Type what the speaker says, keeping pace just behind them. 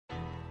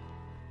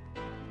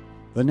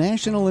The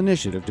National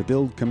Initiative to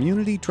Build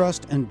Community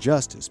Trust and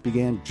Justice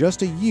began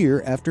just a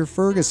year after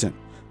Ferguson.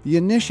 The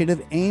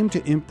initiative aimed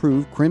to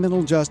improve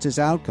criminal justice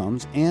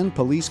outcomes and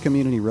police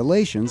community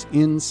relations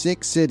in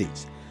 6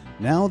 cities.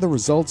 Now the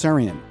results are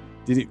in.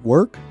 Did it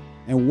work?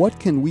 And what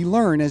can we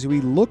learn as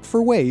we look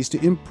for ways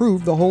to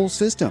improve the whole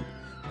system?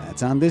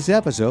 That's on this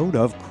episode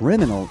of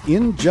Criminal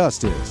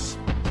Injustice.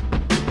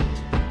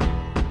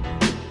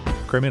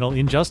 Criminal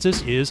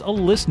Injustice is a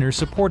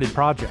listener-supported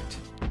project.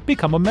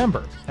 Become a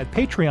member at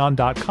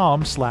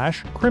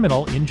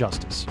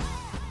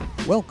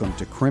patreon.com/criminalinjustice. Welcome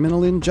to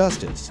Criminal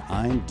Injustice.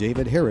 I'm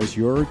David Harris,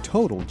 your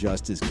total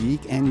justice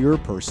geek and your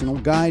personal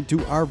guide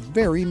to our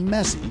very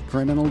messy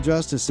criminal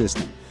justice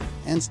system.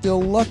 And still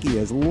lucky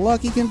as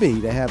lucky can be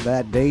to have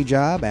that day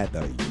job at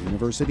the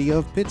University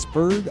of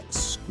Pittsburgh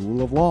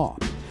School of Law.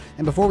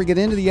 And before we get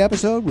into the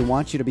episode, we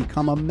want you to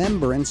become a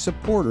member and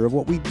supporter of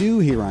what we do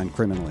here on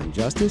Criminal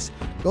Injustice.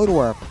 Go to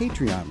our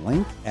Patreon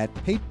link at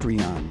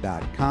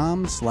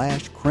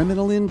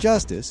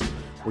patreon.com/criminalinjustice,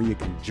 where you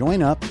can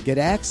join up, get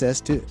access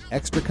to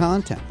extra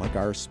content like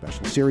our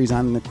special series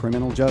on the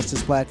criminal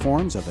justice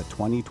platforms of the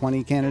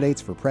 2020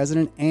 candidates for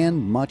president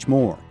and much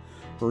more.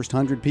 First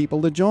 100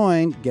 people to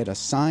join get a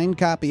signed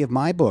copy of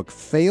my book,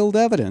 Failed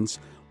Evidence: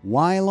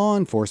 Why Law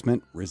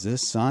Enforcement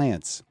Resists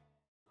Science.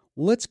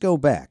 Let's go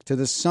back to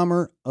the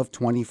summer of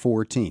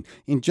 2014.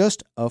 In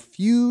just a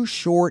few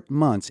short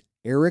months,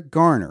 Eric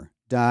Garner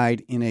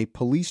died in a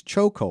police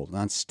chokehold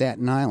on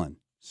Staten Island,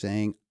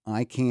 saying,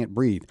 "I can't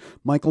breathe."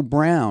 Michael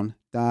Brown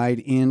died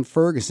in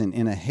Ferguson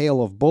in a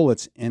hail of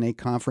bullets in a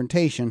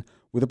confrontation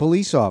with a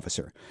police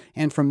officer.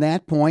 And from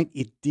that point,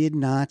 it did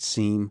not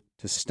seem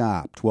to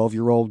stop.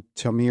 12-year-old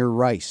Tamir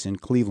Rice in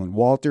Cleveland.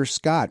 Walter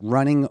Scott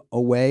running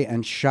away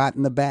and shot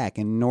in the back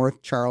in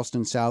North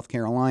Charleston, South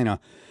Carolina.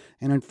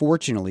 And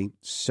unfortunately,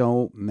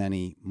 so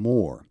many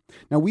more.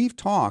 Now, we've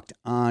talked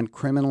on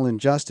Criminal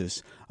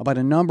Injustice about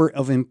a number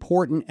of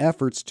important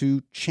efforts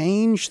to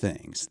change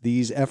things.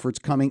 These efforts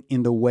coming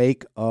in the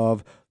wake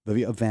of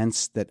the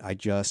events that I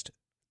just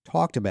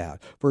talked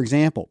about. For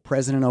example,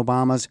 President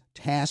Obama's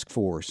task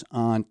force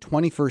on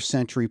 21st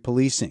century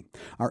policing.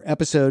 Our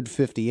episode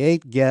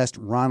 58 guest,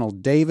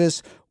 Ronald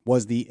Davis,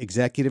 was the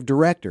executive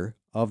director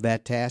of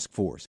that task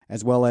force,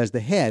 as well as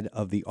the head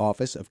of the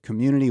Office of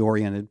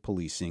Community-Oriented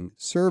Policing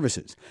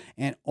Services,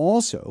 and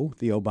also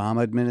the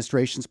Obama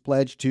administration's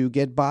pledge to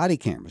get body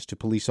cameras to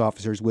police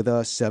officers with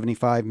a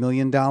 $75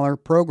 million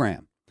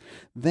program.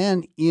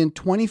 Then in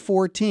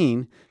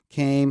 2014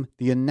 came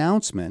the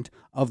announcement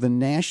of the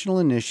National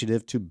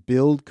Initiative to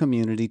Build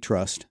Community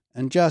Trust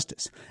and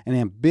Justice, an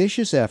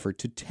ambitious effort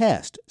to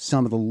test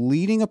some of the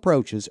leading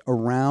approaches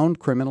around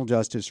criminal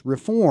justice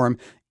reform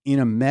in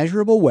a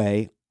measurable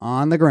way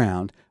on the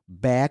ground,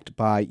 backed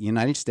by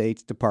United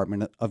States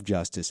Department of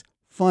Justice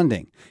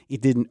funding.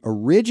 It didn't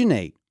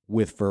originate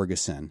with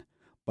Ferguson,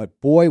 but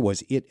boy,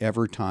 was it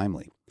ever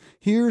timely.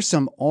 Here's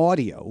some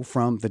audio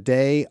from the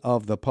day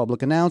of the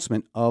public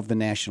announcement of the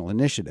National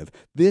Initiative.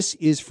 This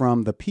is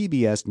from the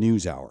PBS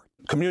NewsHour.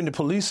 Community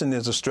policing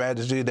is a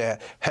strategy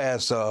that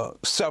has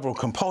several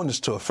components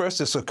to it. First,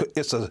 it's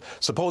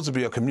supposed to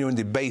be a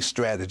community-based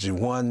strategy,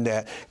 one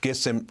that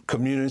gets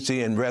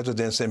community and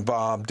residents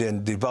involved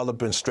in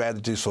developing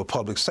strategies for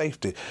public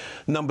safety.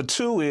 Number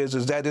two is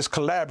that it's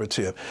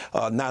collaborative.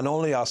 Not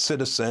only are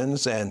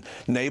citizens and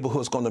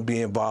neighborhoods going to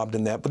be involved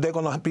in that, but they're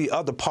going to be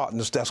other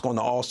partners that's going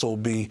to also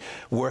be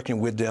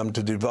working with them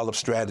to develop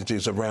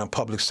strategies around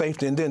public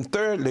safety. And then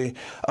thirdly,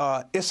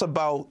 it's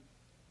about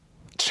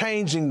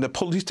changing the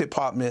police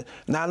department,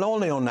 not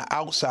only on the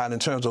outside in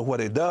terms of what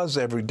it does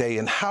every day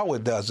and how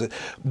it does it,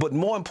 but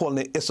more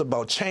importantly, it's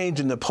about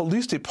changing the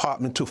police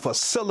department to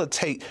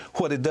facilitate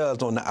what it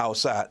does on the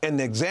outside. An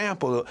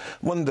example,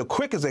 one of the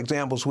quickest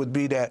examples would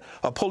be that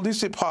a police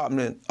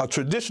department, a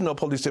traditional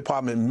police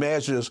department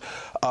measures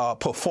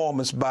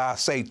performance by,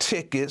 say,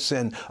 tickets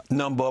and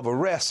number of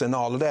arrests and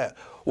all of that.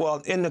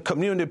 Well, in the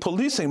community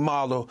policing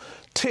model,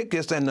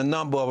 tickets and the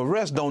number of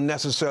arrests don't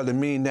necessarily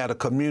mean that a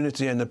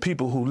community and the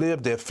people who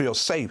live there feel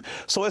safe.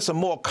 So it's a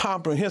more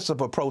comprehensive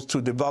approach to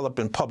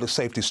developing public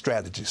safety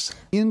strategies.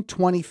 In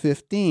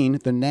 2015,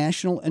 the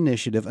National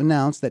Initiative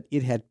announced that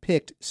it had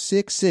picked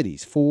 6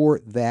 cities for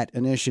that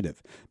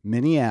initiative: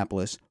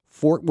 Minneapolis,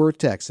 Fort Worth,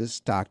 Texas,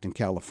 Stockton,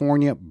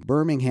 California,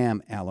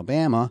 Birmingham,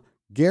 Alabama,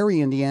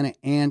 Gary, Indiana,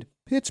 and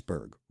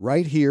Pittsburgh,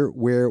 right here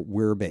where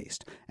we're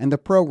based. And the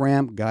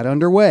program got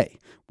underway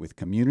with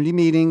community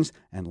meetings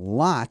and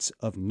lots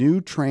of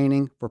new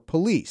training for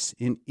police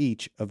in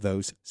each of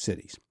those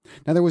cities.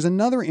 Now, there was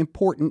another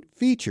important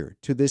feature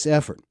to this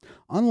effort.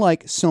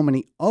 Unlike so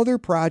many other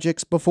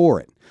projects before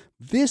it,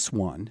 this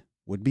one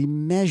would be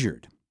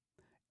measured.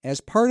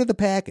 As part of the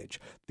package,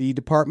 the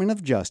Department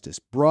of Justice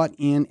brought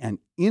in an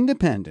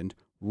independent,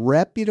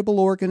 reputable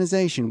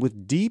organization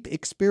with deep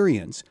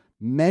experience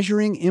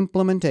measuring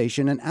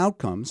implementation and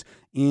outcomes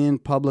in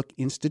public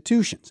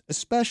institutions,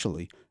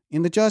 especially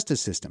in the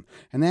justice system.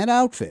 And that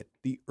outfit,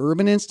 the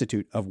Urban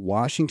Institute of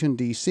Washington,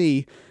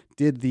 D.C.,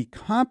 did the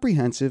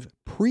comprehensive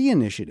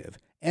pre-initiative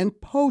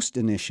and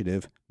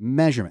post-initiative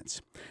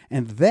measurements.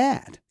 And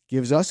that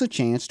gives us a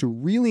chance to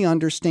really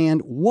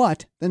understand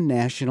what the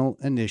National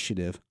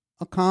Initiative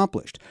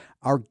accomplished.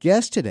 Our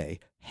guest today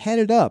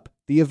headed up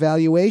the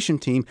evaluation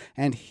team,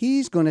 and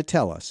he's going to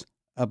tell us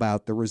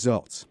about the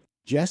results.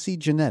 Jesse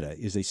Janetta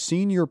is a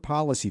senior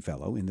policy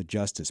fellow in the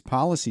Justice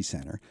Policy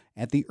Center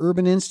at the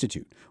Urban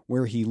Institute,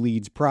 where he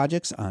leads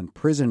projects on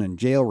prison and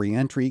jail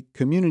reentry,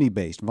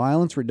 community-based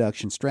violence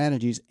reduction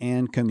strategies,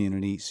 and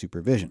community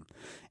supervision.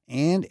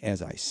 And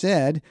as I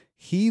said,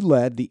 he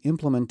led the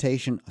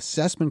implementation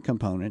assessment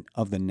component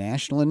of the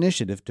National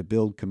Initiative to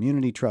Build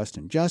Community Trust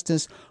and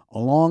Justice,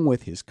 along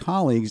with his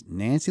colleagues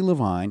Nancy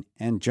Levine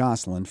and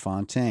Jocelyn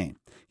Fontaine.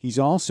 He's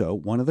also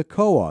one of the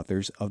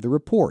co-authors of the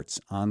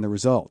reports on the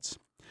results.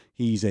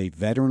 He's a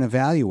veteran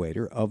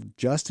evaluator of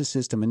justice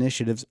system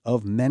initiatives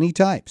of many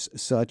types,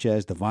 such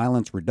as the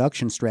Violence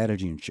Reduction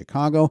Strategy in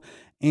Chicago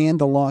and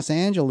the Los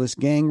Angeles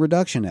Gang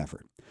Reduction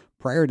Effort.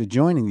 Prior to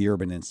joining the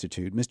Urban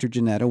Institute, Mr.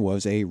 Janetta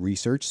was a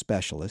research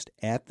specialist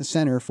at the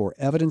Center for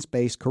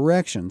Evidence-Based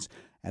Corrections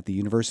at the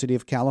University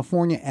of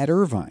California at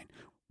Irvine,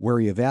 where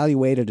he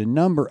evaluated a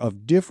number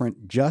of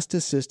different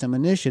justice system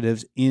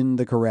initiatives in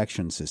the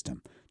correction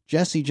system.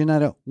 Jesse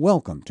Janetta,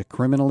 welcome to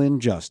Criminal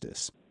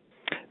Injustice.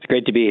 It's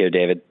great to be here,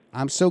 David.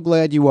 I'm so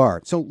glad you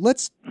are. So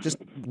let's just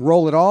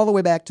roll it all the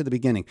way back to the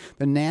beginning.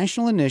 The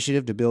National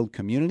Initiative to Build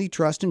Community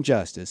Trust and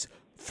Justice,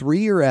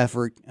 3-year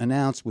effort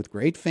announced with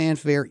great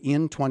fanfare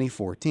in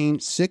 2014.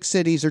 6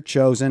 cities are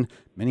chosen,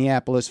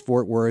 Minneapolis,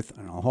 Fort Worth,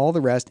 and all the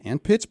rest,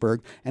 and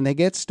Pittsburgh, and they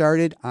get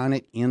started on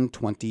it in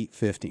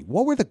 2015.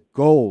 What were the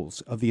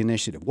goals of the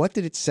initiative? What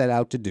did it set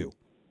out to do?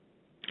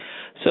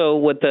 So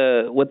what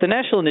the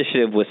National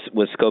Initiative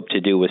was scoped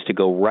to do was to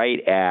go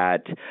right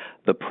at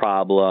the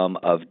problem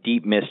of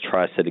deep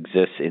mistrust that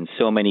exists in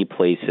so many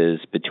places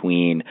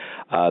between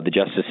the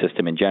justice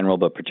system in general,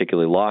 but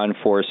particularly law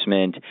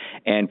enforcement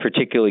and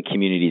particularly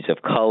communities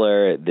of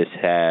color. This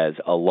has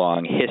a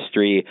long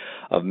history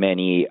of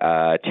many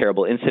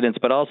terrible incidents,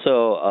 but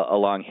also a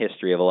long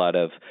history of a lot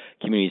of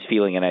communities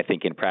feeling, and I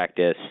think in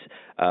practice,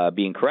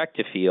 being correct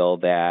to feel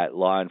that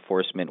law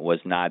enforcement was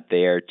not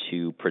there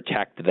to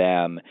protect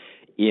them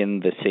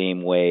in the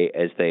same way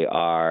as they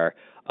are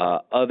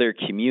other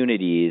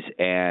communities.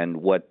 And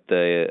what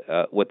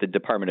the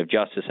Department of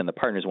Justice and the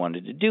partners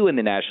wanted to do in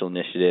the National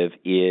Initiative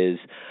is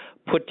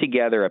put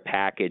together a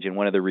package. And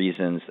one of the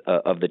reasons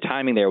of the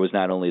timing there was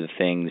not only the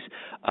things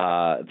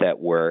that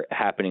were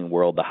happening in the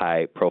world, the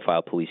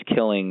high-profile police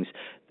killings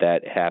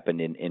that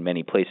happened in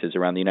many places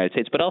around the United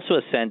States, but also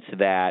a sense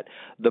that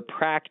the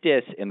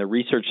practice and the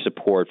research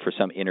support for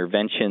some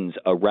interventions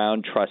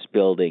around trust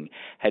building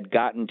had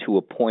gotten to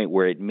a point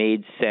where it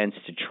made sense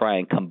to try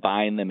and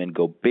combine them and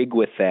go big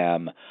with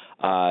them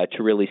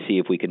to really see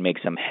if we could make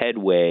some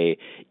headway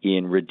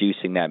in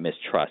reducing that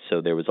mistrust.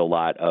 So there was a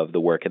lot of the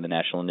work in the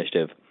National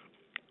Initiative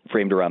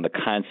framed around the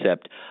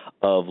concept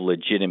of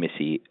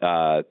legitimacy.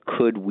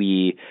 Could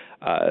we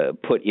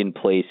put in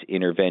place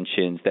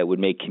interventions that would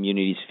make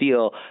communities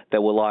feel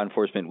that what law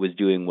enforcement was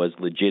doing was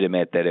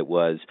legitimate, that it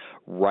was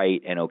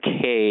right and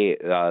okay,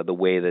 the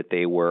way that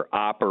they were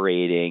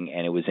operating,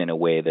 and it was in a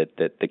way that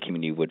the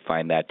community would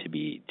find that to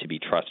be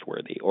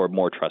trustworthy, or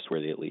more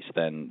trustworthy at least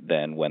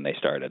than when they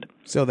started.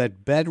 So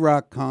that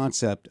bedrock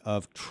concept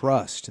of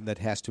trust that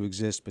has to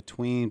exist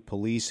between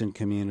police and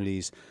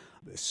communities,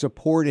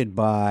 supported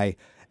by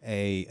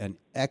an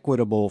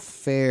equitable,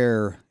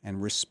 fair,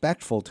 and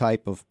respectful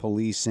type of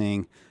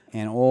policing,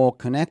 and all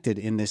connected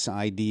in this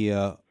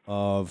idea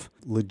of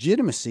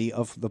legitimacy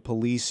of the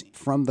police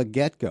from the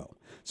get-go.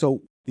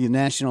 So the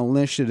National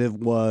Initiative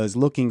was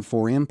looking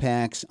for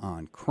impacts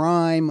on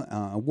crime.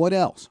 What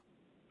else?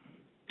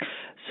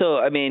 So,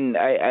 I mean,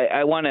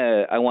 I want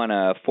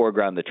to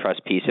foreground the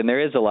trust piece, and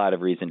there is a lot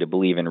of reason to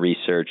believe in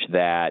research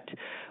that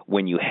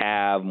when you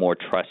have more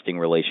trusting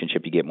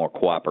relationship, you get more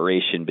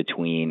cooperation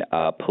between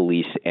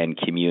police and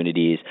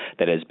communities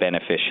that has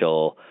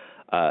beneficial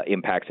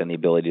impacts on the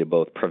ability to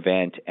both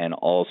prevent and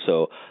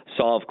also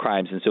solve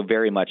crimes. And so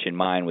very much in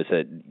mind was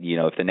that,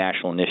 if the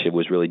National Initiative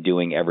was really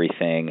doing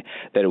everything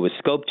that it was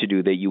scoped to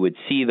do, that you would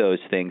see those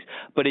things.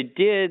 But it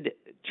did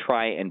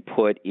try and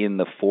put in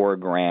the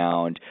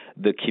foreground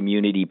the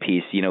community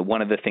piece.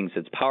 One of the things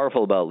that's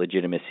powerful about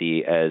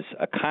legitimacy as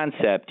a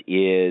concept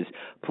is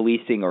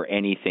policing or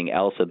anything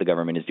else that the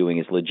government is doing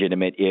is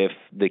legitimate if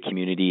the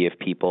community, if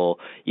people,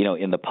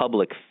 in the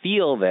public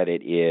feel that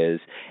it is.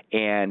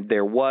 And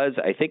there was,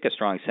 I think, a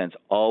strong sense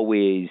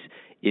always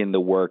in the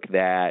work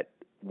that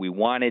we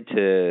wanted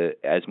to,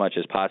 as much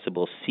as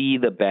possible, see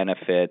the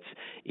benefits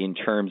in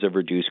terms of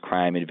reduced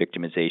crime and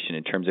victimization,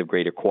 in terms of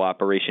greater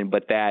cooperation,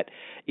 but that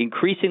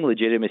increasing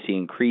legitimacy,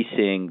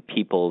 increasing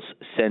people's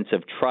sense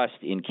of trust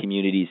in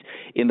communities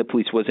in the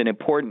police was an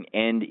important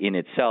end in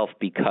itself,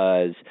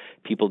 because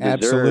people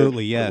deserve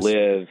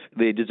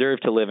they deserve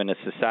to live in a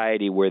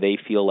society where they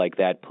feel like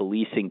that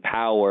policing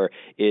power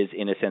is,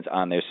 in a sense,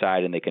 on their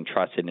side, and they can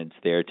trust it, and it's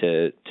there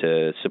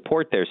to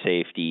support their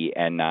safety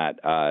and not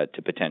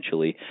to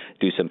potentially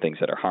do some things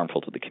that are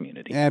harmful to the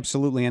community.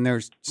 Absolutely, and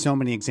there's so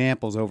many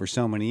examples over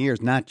so many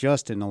years, not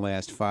just in the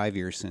last 5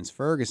 years since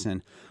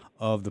Ferguson,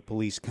 of the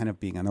police kind of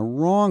being on the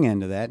wrong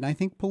end of that. And I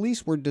think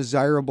police were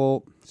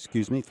desirable.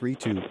 3,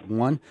 2,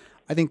 1.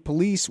 I think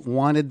police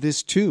wanted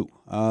this too.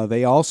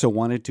 They also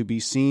wanted to be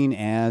seen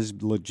as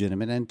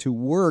legitimate and to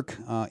work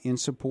in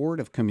support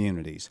of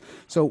communities.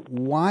 So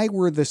why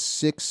were the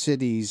 6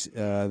 cities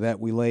that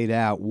we laid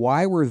out,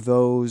 why were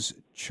those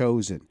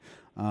chosen?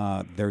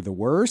 They're the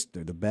worst,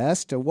 they're the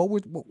best.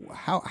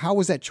 How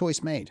was that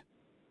choice made?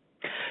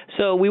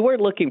 So we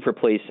weren't looking for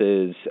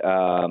places,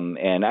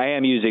 and I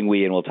am using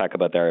we, and we'll talk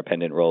about our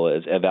appendant role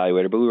as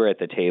evaluator, but we were at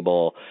the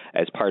table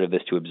as part of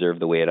this to observe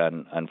the way it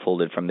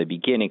unfolded from the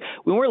beginning.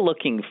 We weren't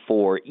looking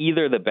for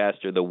either the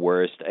best or the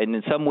worst, and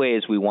in some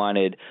ways we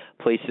wanted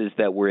places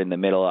that were in the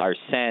middle. Our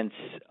sense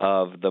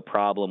of the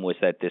problem was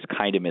that this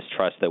kind of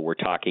mistrust that we're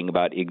talking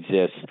about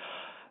exists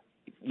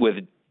with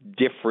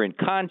different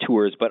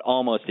contours, but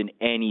almost in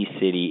any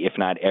city, if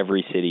not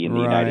every city in the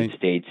United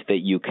States that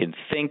you can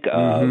think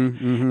of.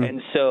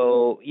 And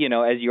so,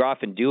 as you're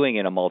often doing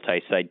in a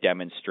multi-site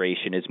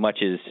demonstration, as much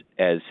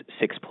as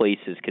 6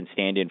 places can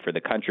stand in for the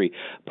country,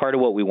 part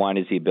of what we want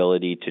is the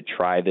ability to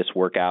try this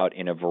work out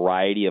in a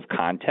variety of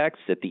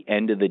contexts. At the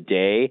end of the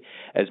day,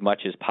 as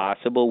much as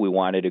possible, we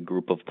wanted a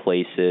group of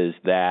places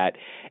that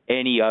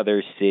any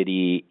other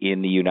city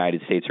in the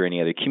United States or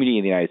any other community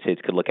in the United States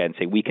could look at and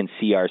say, we can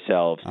see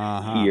ourselves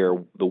here.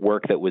 The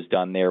work that was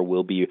done there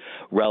will be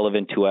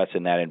relevant to us,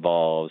 and that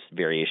involves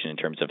variation in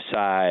terms of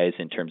size,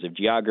 in terms of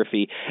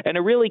geography. And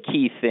a really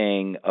key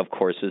thing, of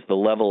course, is the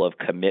level of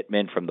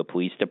commitment from the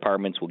police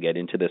departments. We'll get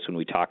into this when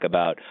we talk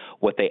about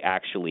what they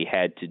actually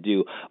had to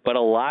do. But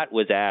a lot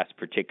was asked,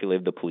 particularly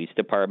of the police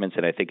departments,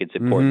 and I think it's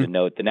important to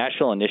note the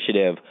National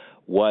Initiative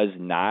was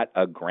not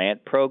a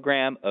grant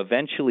program.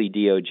 Eventually,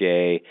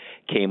 DOJ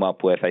came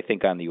up with, I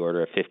think, on the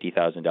order of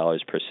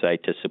 $50,000 per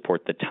site to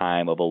support the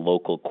time of a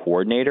local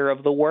coordinator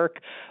of the work.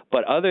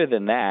 But other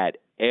than that,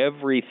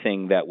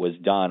 everything that was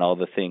done, all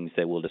the things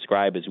that we'll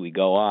describe as we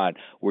go on,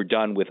 were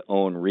done with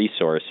own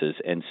resources.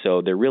 And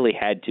so there really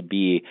had to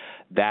be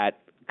that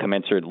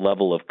commensurate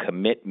level of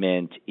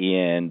commitment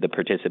in the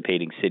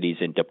participating cities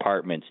and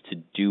departments to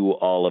do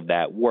all of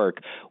that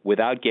work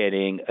without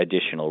getting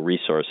additional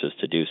resources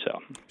to do so.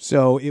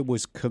 So it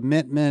was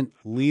commitment,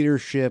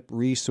 leadership,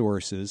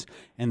 resources,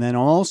 and then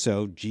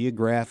also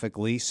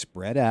geographically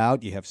spread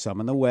out. You have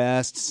some in the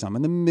West, some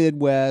in the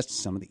Midwest,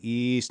 some in the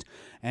East,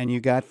 and you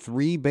got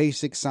 3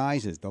 basic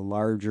sizes: the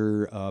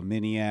larger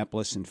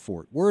Minneapolis and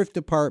Fort Worth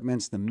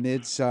departments, the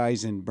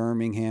mid-size in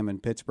Birmingham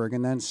and Pittsburgh,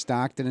 and then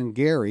Stockton and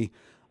Gary,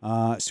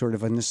 sort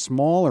of on the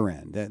smaller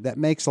end. That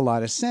makes a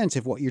lot of sense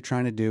if what you're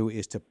trying to do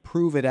is to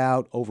prove it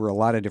out over a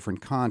lot of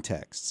different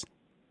contexts.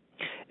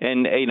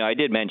 And, I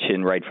did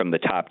mention right from the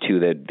top, too,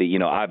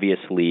 that,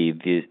 obviously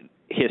the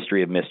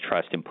history of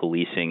mistrust in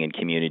policing in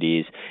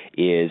communities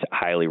is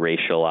highly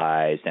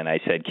racialized. And I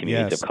said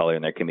communities of color,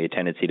 and there can be a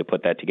tendency to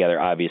put that together.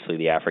 Obviously,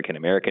 the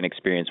African-American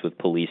experience with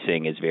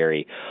policing is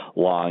very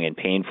long and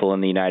painful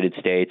in the United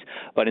States.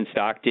 But in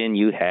Stockton,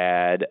 you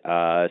had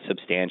a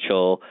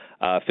substantial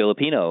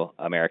Filipino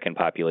American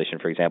population,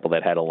 for example,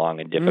 that had a long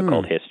and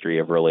difficult history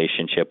of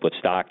relationship with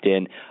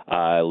Stockton.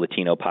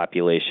 Latino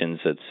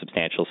populations of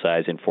substantial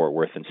size in Fort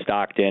Worth and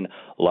Stockton.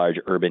 Large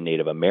urban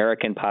Native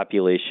American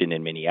population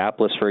in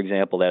Minneapolis, for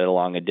example, that had a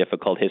long and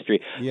difficult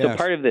history. So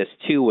part of this,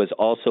 too, was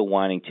also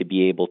wanting to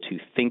be able to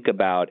think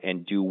about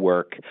and do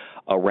work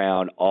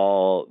around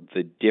all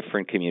the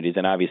different communities.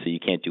 And obviously you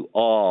can't do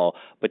all,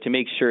 but to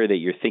make sure that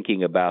you're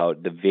thinking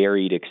about the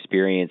varied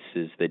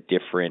experiences that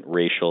different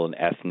racial and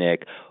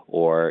ethnic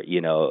or,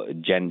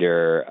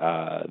 gender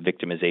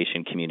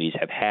victimization communities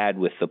have had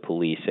with the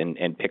police,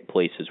 and pick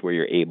places where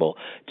you're able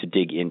to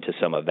dig into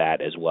some of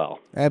that as well.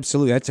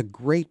 Absolutely. That's a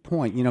great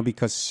point,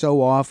 because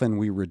so often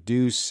we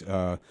reduce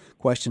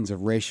questions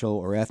of racial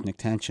or ethnic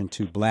tension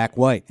to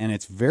black-white, and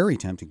it's very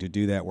tempting to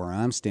do that where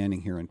I'm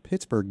standing here in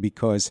Pittsburgh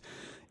because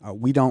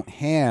we don't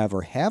have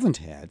or haven't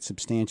had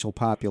substantial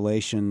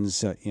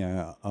populations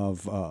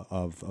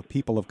of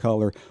people of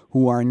color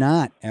who are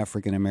not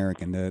African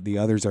American. The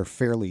others are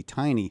fairly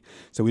tiny,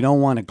 so we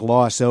don't want to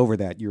gloss over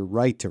that. You're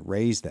right to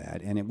raise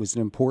that, and it was an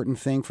important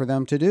thing for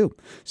them to do.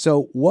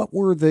 So what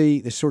were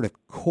the sort of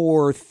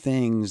core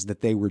things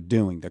that they were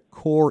doing, the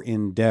core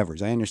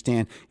endeavors? I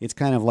understand it's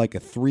kind of like a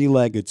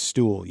 3-legged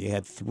stool. You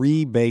had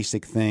 3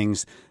 basic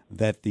things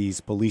that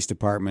these police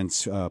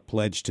departments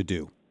pledged to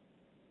do.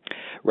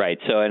 Right.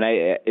 So,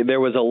 there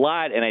was a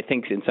lot, and I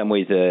think in some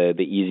ways the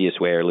easiest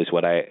way, or at least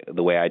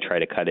the way I try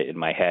to cut it in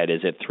my head,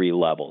 is at 3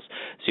 levels.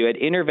 So you had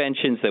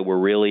interventions that were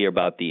really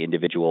about the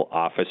individual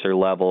officer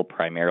level.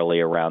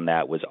 Primarily around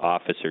that was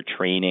officer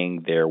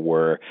training. There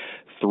were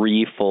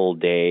 3 full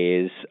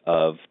days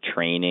of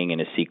training in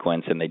a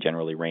sequence, and they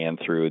generally ran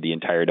through the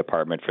entire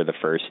department for the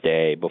first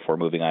day before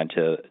moving on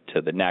to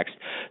the next.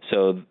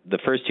 So the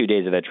first 2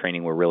 days of that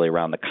training were really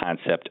around the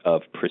concept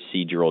of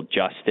procedural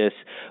justice,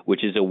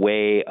 which is a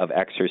way of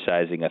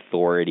exercising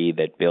authority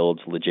that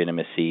builds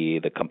legitimacy.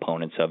 The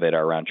components of it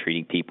are around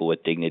treating people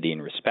with dignity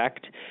and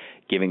respect,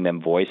 giving them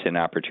voice and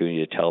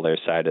opportunity to tell their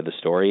side of the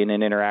story in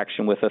an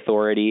interaction with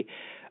authority,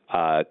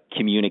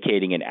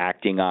 communicating and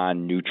acting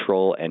on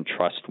neutral and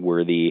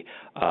trustworthy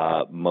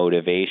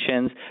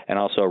motivations, and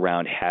also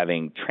around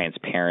having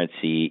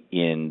transparency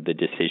in the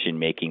decision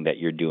making that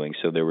you're doing.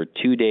 So there were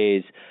 2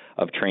 days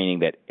of training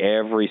that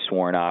every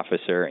sworn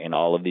officer in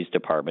all of these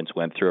departments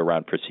went through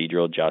around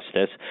procedural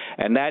justice,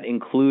 and that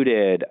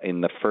included,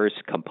 in the first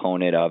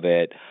component of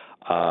it,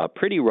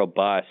 pretty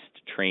robust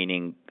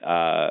training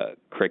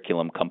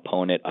curriculum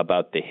component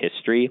about the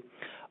history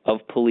of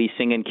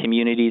policing in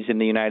communities in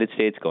the United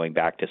States, going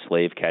back to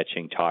slave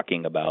catching,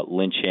 talking about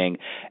lynching,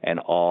 and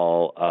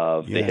all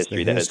of the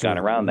history that has gone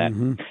around that,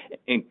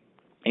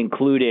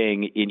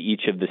 including in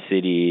each of the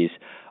cities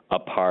a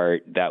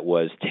part that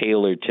was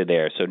tailored to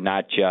there. So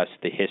not just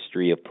the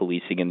history of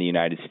policing in the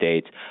United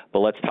States, but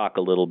let's talk a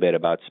little bit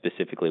about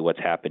specifically what's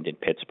happened in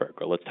Pittsburgh,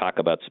 or let's talk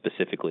about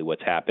specifically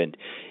what's happened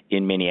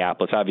in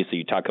Minneapolis. Obviously,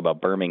 you talk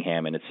about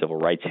Birmingham and its civil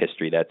rights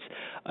history. That's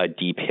a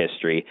deep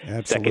history.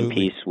 Absolutely. Second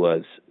piece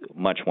was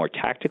much more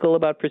tactical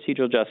about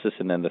procedural justice,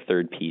 and then the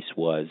third piece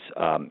was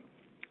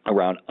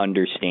around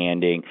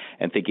understanding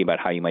and thinking about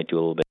how you might do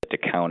a little bit to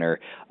counter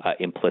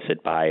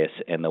implicit bias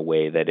and the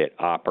way that it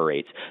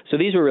operates. So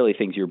these were really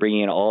things you're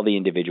bringing in all the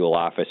individual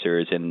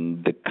officers,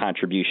 and the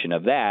contribution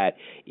of that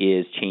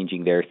is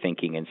changing their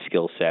thinking and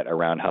skill set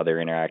around how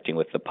they're interacting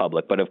with the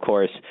public. But of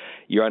course,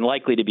 you're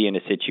unlikely to be in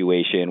a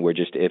situation where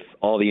just if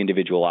all the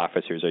individual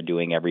officers are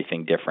doing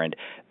everything different,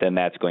 then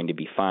that's going to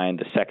be fine.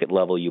 The second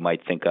level you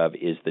might think of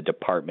is the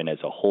department as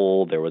a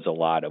whole. There was a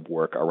lot of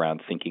work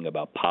around thinking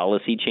about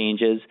policy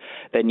changes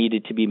that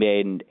needed to be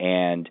made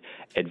and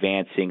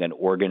advancing an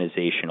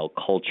organizational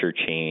culture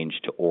change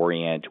to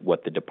orient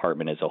what the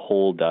department as a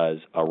whole does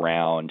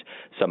around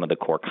some of the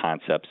core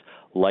concepts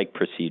like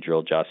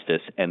procedural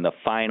justice. And the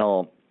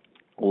final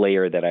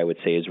layer that I would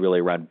say is really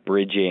around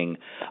bridging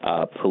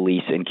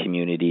police and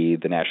community.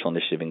 The National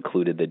Initiative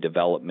included the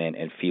development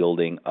and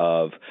fielding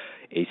of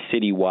a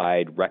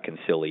citywide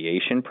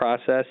reconciliation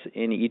process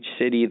in each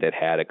city that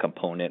had a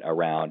component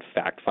around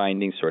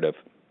fact-finding, sort of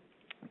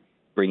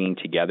bringing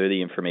together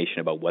the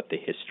information about what the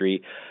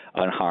history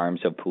on harms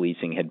of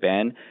policing had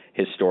been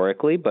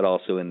historically, but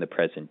also in the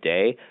present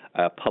day,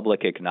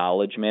 public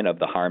acknowledgement of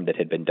the harm that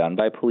had been done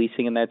by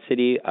policing in that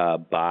city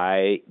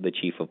by the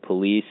chief of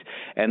police,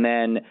 and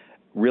then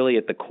really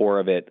at the core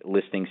of it,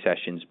 listening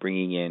sessions,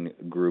 bringing in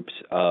groups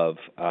of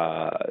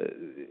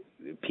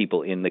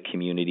people in the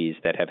communities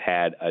that have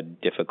had a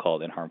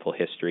difficult and harmful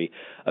history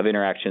of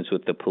interactions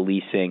with the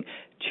policing,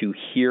 to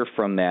hear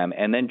from them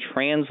and then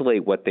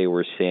translate what they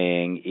were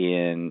saying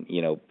in,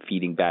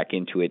 feeding back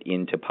into it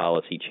into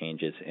policy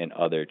changes and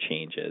other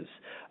changes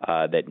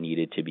that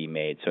needed to be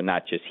made. So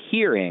not just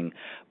hearing,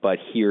 but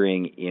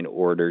hearing in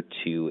order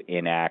to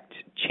enact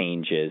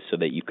changes so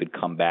that you could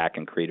come back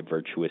and create a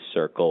virtuous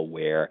circle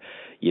where,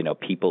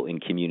 people in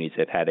communities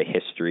that had a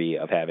history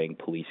of having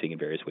policing in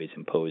various ways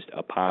imposed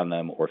upon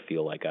them or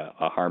feel like a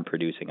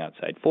harm-producing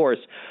outside force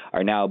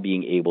are now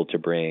being able to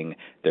bring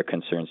their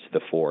concerns to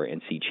the fore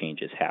and see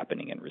changes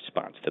happening in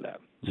response to them.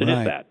 So right.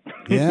 Just that.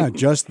 Yeah,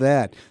 just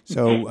that.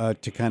 So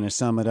to kind of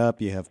sum it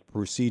up, you have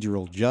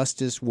procedural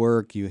justice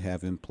work, you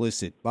have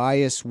implicit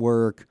bias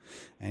work,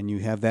 and you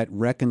have that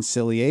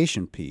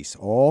reconciliation piece,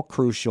 all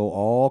crucial,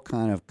 all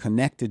kind of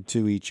connected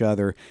to each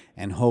other,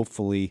 and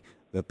hopefully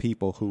the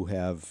people who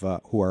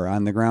are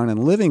on the ground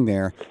and living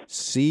there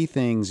see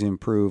things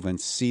improve and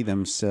see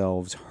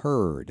themselves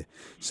heard.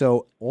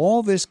 So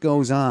all this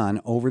goes on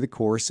over the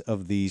course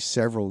of these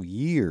several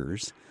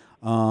years.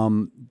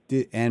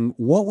 And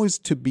what was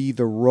to be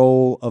the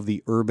role of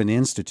the Urban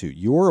Institute,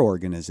 your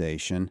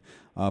organization,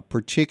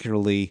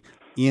 particularly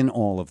in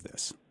all of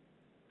this?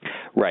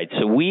 Right.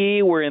 So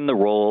we were in the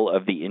role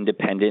of the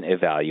independent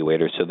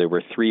evaluator. So there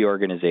were three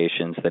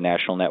organizations, the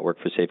National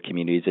Network for Safe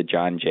Communities at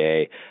John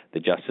Jay,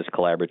 the Justice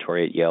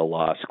Collaboratory at Yale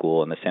Law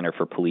School, and the Center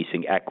for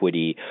Policing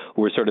Equity,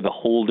 who were sort of the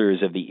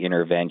holders of the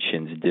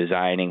interventions,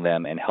 designing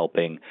them and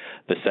helping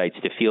the sites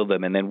to field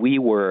them. And then we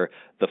were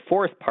the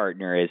fourth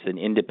partner as an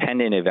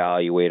independent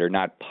evaluator,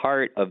 not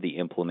part of the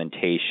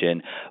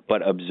implementation,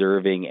 but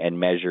observing and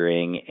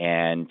measuring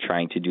and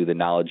trying to do the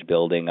knowledge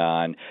building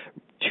on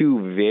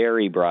two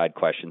very broad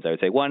questions, I would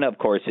say. One, of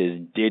course, is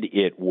did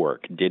it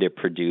work? Did it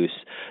produce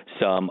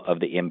some of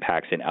the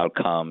impacts and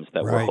outcomes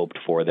that were hoped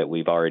for that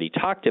we've already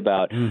talked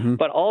about? Mm-hmm.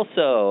 But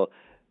also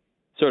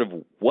sort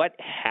of what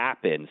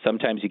happened.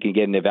 Sometimes you can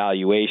get an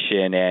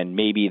evaluation and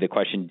maybe the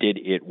question, did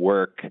it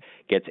work,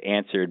 gets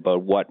answered, but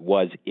what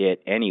was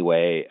it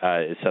anyway,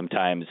 is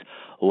sometimes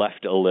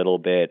left a little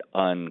bit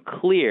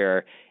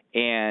unclear.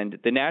 And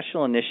the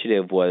National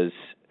Initiative was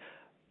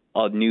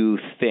a new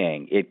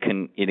thing. It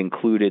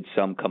included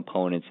some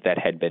components that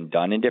had been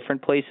done in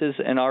different places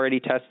and already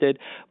tested,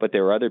 but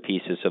there were other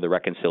pieces. So the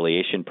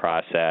reconciliation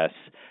process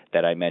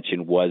that I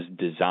mentioned was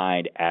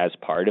designed as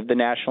part of the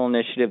National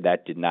Initiative.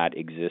 That did not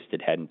exist.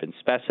 It hadn't been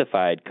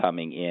specified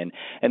coming in,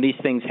 and these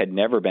things had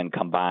never been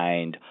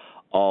combined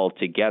all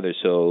together.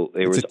 So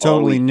it was a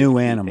totally always new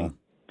animal.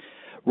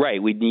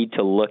 Right. We need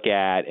to look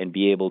at and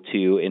be able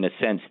to, in a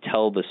sense,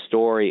 tell the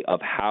story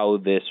of how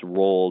this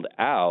rolled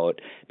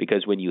out,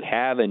 because when you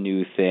have a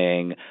new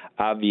thing,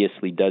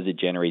 obviously, does it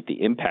generate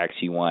the impacts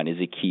you want is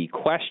a key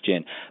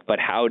question. But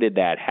how did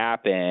that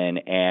happen,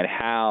 and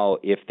how,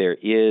 if there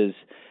is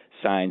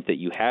signs that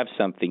you have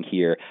something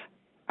here,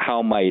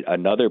 how might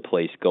another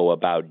place go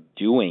about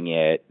doing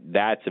it?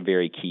 That's a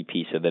very key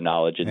piece of the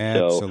knowledge. And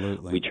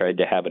Absolutely. so we tried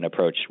to have an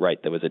approach,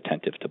 right, that was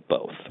attentive to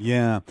both.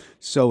 Yeah.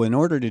 So in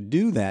order to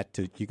do that,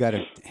 you got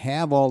to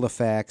have all the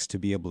facts to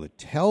be able to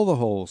tell the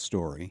whole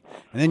story.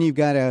 And then you've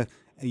got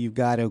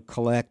to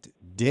collect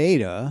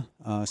data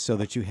so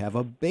that you have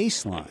a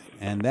baseline.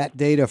 And that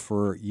data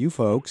for you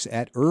folks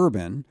at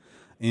Urban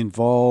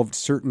involved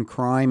certain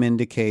crime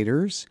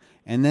indicators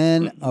and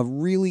then a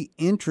really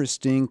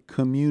interesting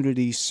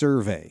community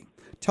survey.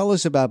 Tell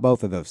us about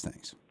both of those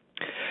things.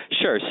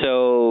 Sure.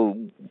 So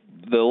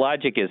the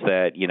logic is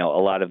that, a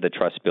lot of the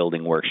trust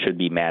building work should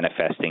be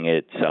manifesting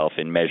itself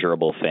in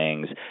measurable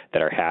things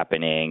that are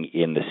happening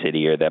in the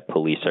city or that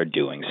police are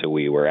doing. So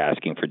we were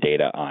asking for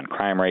data on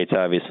crime rates,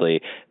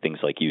 obviously, things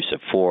like use of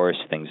force,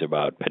 things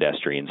about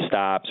pedestrian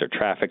stops or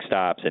traffic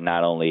stops, and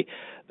not only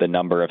the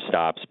number of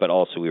stops, but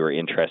also we were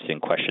interested in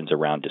questions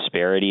around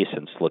disparity,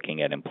 since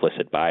looking at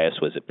implicit bias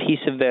was a piece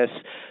of this.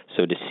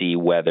 So to see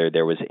whether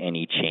there was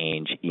any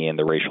change in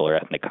the racial or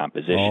ethnic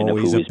composition of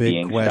who was being stopped.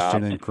 Always a big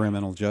question in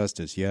criminal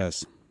justice,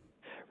 yes.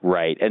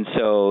 Right. And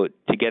so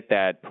to get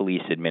that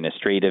police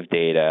administrative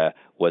data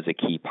was a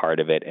key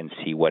part of it and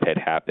see what had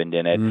happened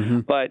in it. Mm-hmm.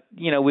 But,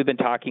 we've been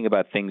talking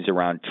about things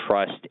around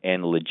trust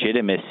and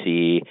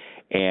legitimacy,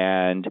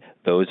 and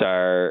those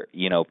are,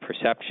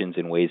 perceptions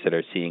and ways that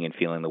are seeing and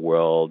feeling the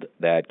world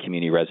that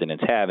community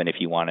residents have. And if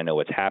you want to know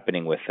what's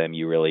happening with them,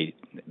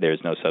 there's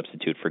no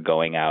substitute for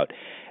going out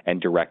and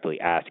directly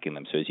asking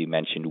them. So as you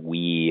mentioned,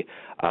 we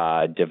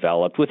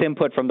developed, with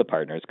input from the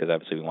partners, because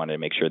obviously we wanted to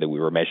make sure that we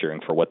were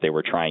measuring for what they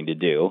were trying to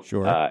do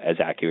as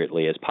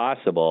accurately as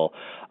possible,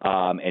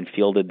 and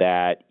fielded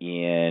that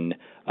in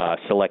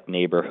select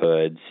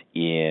neighborhoods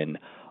in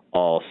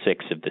all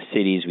 6 of the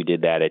cities. We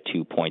did that at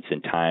 2 points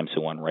in time,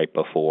 so one right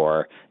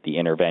before the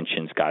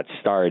interventions got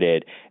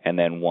started, and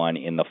then one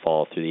in the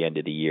fall through the end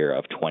of the year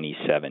of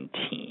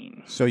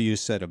 2017. So you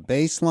set a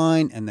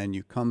baseline, and then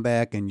you come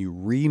back and you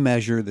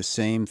remeasure the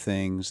same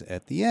things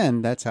at the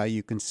end. That's how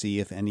you can see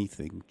if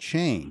anything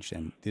changed.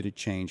 And did it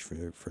change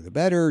for the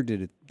better?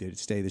 Did it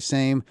stay the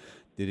same?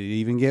 Did it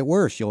even get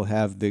worse? You'll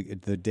have the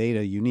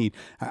data you need.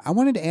 I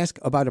wanted to ask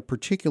about a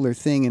particular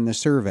thing in the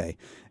survey.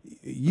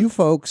 You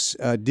folks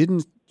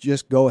didn't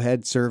just go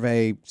ahead,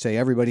 survey, say,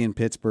 everybody in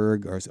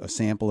Pittsburgh, or a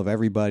sample of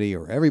everybody,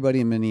 or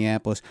everybody in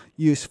Minneapolis.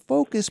 You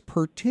focus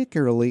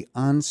particularly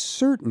on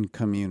certain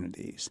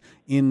communities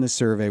in the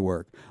survey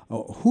work.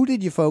 Who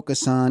did you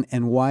focus on,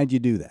 and why did you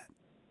do that?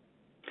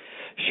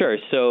 Sure.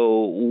 So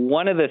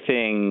one of the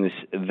things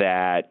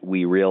that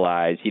we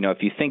realize, if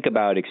you think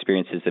about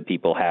experiences that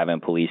people have in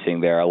policing,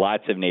 there are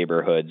lots of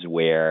neighborhoods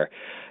where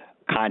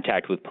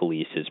contact with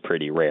police is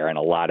pretty rare, and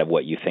a lot of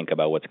what you think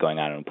about what's going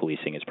on in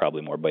policing is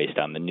probably more based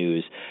on the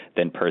news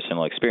than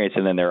personal experience.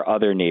 And then there are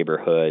other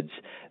neighborhoods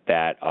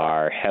that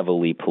are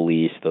heavily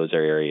policed. Those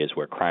are areas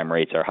where crime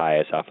rates are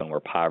highest, often where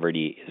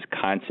poverty is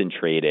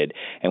concentrated.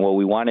 And what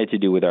we wanted to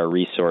do with our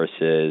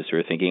resources, we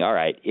were thinking, all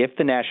right, if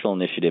the national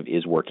initiative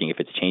is working, if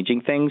it's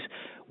changing things,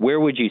 where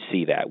would you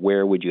see that?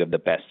 Where would you have the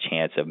best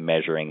chance of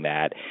measuring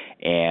that?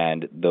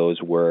 And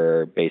those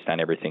were based on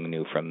everything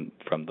new from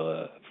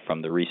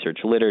the research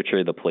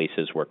literature, the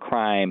places where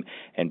crime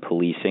and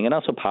policing and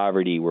also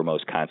poverty were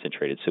most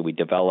concentrated. So we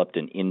developed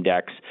an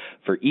index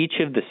for each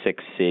of the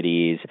 6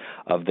 cities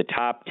of the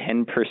top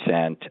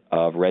 10%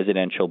 of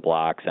residential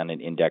blocks on an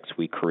index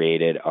we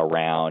created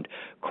around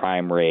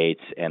crime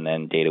rates, and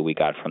then data we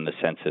got from the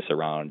census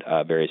around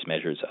various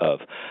measures of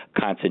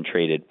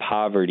concentrated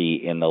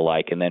poverty and the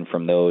like. And then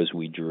from those,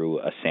 we drew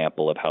a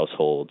sample of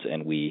households,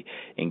 and we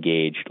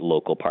engaged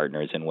local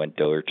partners and went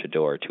door to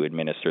door to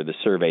administer the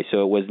survey.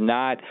 So it was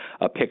not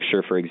a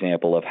picture, for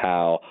example, of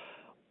how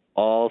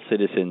all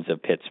citizens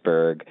of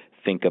Pittsburgh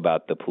think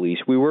about the police.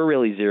 We were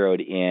really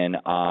zeroed in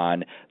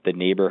on the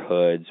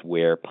neighborhoods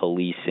where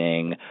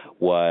policing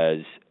was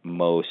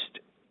most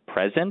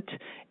present,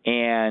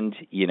 and,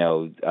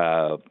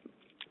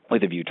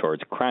 with a view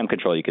towards crime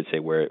control, you could say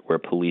where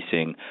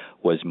policing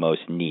was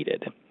most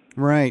needed.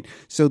 Right.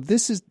 So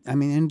this is,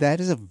 and that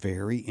is a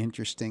very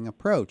interesting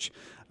approach.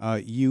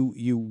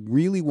 You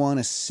really want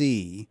to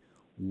see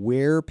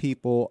where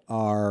people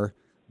are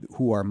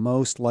who are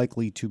most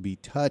likely to be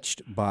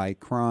touched by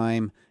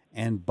crime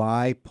and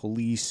by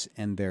police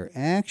and their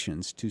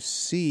actions, to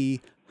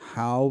see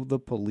how the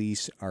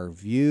police are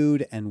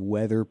viewed and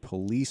whether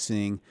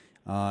policing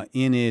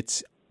in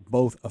its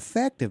both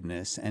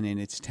effectiveness and in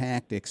its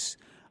tactics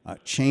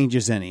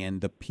changes any.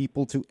 And the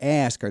people to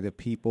ask are the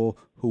people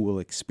who will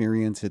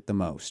experience it the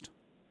most.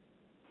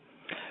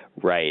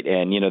 Right,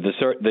 and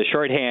the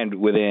shorthand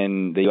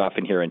within that you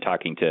often hear in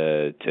talking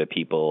to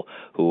people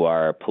who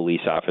are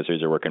police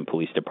officers or work in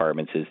police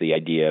departments is the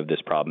idea of this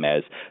problem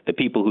as the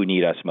people who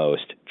need us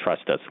most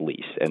trust us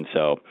least. And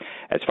so,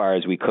 as far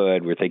as we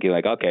could, we're thinking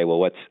like, okay,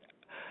 well,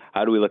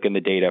 how do we look in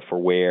the data for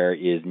where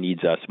is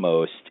needs us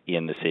most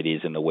in the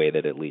cities in the way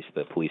that at least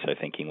the police are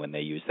thinking when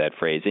they use that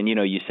phrase? And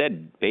you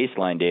said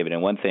baseline, David,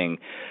 and one thing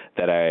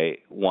that I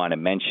want to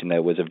mention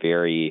that was a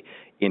very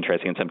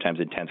interesting and sometimes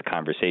intense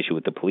conversation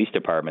with the police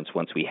departments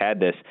once we had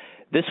this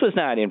was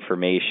not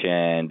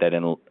information that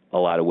in a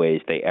lot of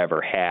ways they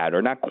ever had,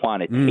 or not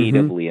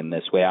quantitatively in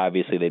this way.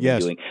 Obviously, they've been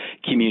doing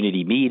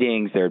community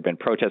meetings. There had been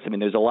protests. I mean,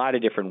 there's a lot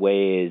of different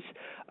ways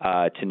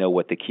to know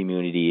what the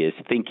community is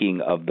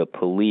thinking of the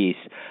police.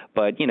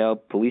 But,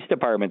 police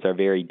departments are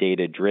very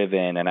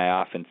data-driven, and I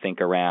often think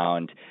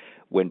around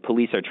when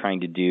police are trying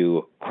to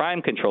do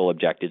crime control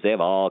objectives, they have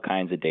all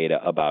kinds of data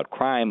about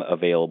crime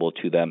available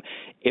to them.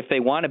 If they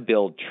want to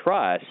build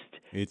trust,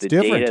 it's the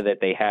different. Data that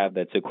they have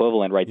that's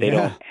equivalent, right? They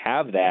don't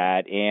have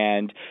that.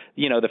 And,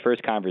 the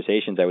first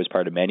conversations, I was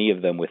part of many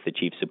of them with the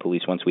chiefs of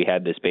police once we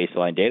had this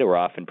baseline data were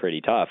often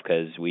pretty tough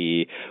because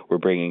we were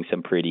bringing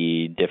some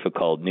pretty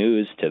difficult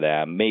news to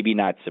them. Maybe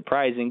not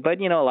surprising,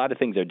 but, a lot of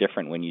things are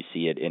different when you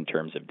see it in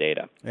terms of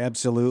data.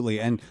 Absolutely.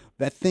 And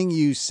that thing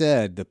you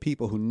said, the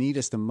people who need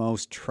us the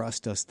most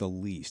trust us the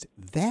least,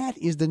 that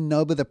is the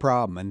nub of the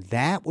problem. And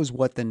that was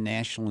what the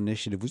national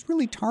initiative was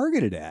really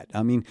targeted at.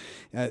 I mean,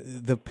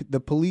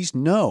 the police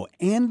know,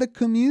 and the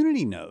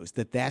community knows,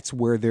 that that's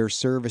where their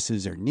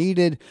services are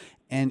needed.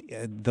 And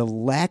the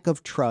lack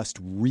of trust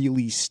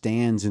really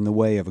stands in the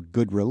way of a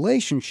good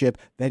relationship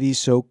that is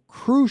so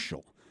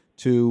crucial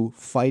to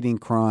fighting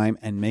crime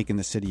and making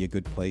the city a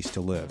good place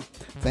to live.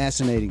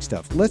 Fascinating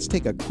stuff. Let's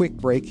take a quick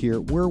break here.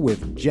 We're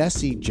with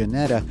Jesse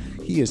Janetta.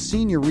 He is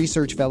Senior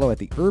Research Fellow at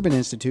the Urban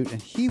Institute,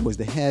 and he was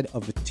the head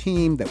of the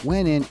team that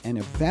went in and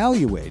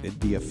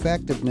evaluated the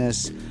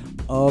effectiveness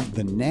of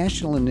the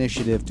national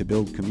initiative to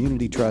build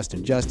community trust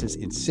and justice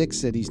in 6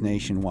 cities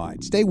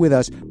nationwide. Stay with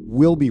us.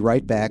 We'll be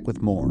right back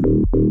with more.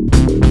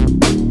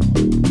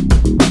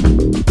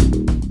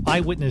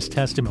 Eyewitness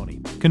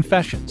testimony,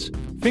 confessions,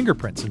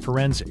 fingerprints, and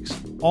forensics,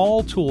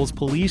 all tools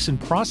police and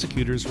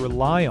prosecutors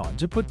rely on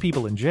to put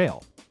people in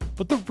jail.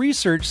 But the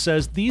research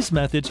says these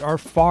methods are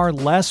far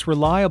less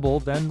reliable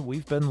than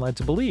we've been led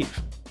to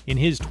believe. In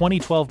his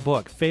 2012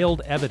 book,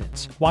 Failed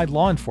Evidence: Why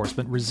Law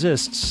Enforcement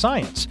Resists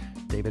Science,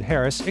 David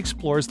Harris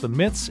explores the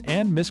myths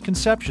and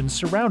misconceptions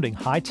surrounding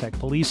high-tech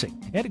policing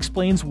and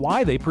explains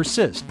why they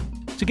persist.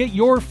 To get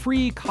your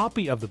free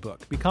copy of the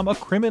book, become a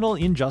Criminal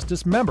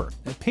Injustice member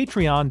at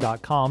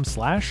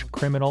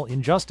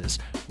patreon.com/criminalinjustice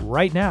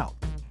right now.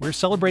 We're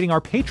celebrating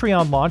our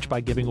Patreon launch by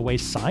giving away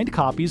signed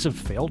copies of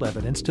Failed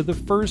Evidence to the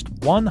first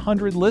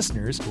 100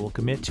 listeners who will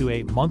commit to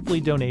a monthly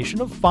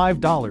donation of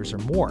 $5 or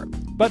more.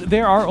 But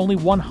there are only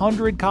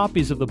 100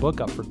 copies of the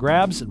book up for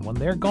grabs, and when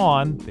they're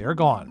gone, they're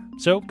gone.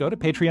 So go to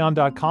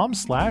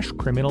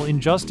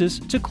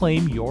patreon.com/criminalinjustice to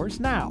claim yours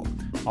now.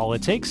 All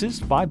it takes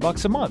is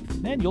 $5 a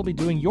month, and you'll be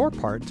doing your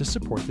part to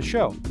support the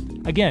show.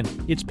 Again,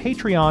 it's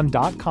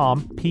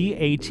patreon.com,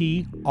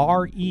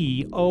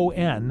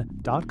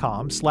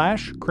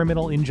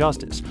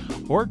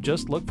 patreon.com/criminalinjustice, or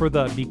just look for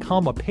the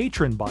Become a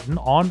Patron button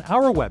on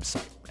our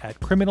website at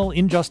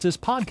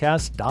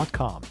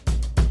criminalinjusticepodcast.com.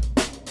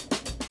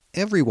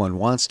 Everyone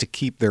wants to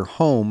keep their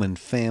home and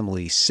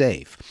family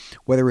safe.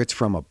 Whether it's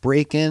from a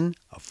break-in,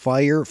 a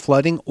fire,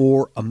 flooding,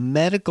 or a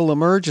medical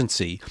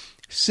emergency,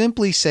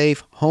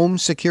 SimpliSafe Home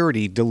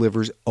Security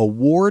delivers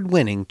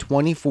award-winning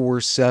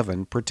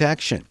 24/7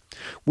 protection.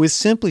 With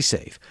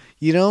SimpliSafe,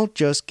 you don't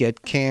just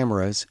get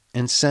cameras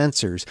and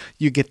sensors,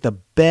 you get the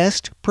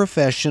best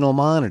professional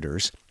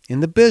monitors in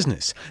the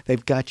business.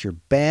 They've got your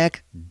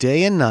back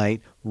day and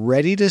night,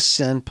 ready to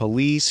send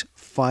police,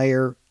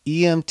 fire,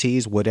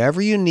 EMTs,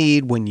 whatever you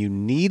need when you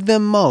need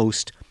them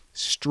most,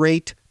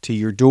 straight to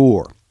your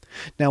door.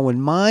 Now, when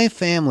my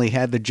family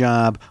had the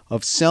job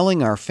of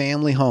selling our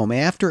family home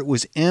after it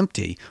was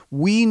empty,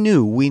 we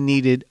knew we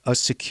needed a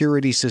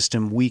security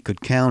system we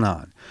could count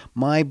on.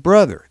 My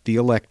brother, the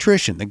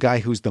electrician, the guy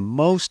who's the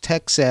most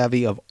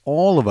tech-savvy of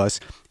all of us,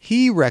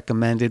 he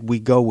recommended we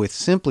go with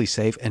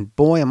SimpliSafe, and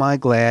boy, am I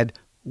glad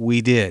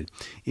we did.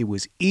 It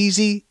was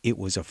easy, it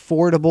was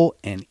affordable,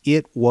 and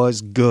it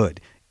was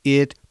good.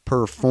 It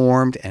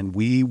performed, and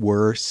we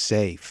were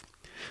safe.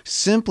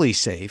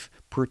 SimpliSafe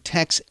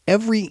protects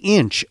every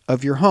inch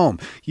of your home.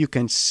 You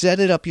can set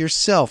it up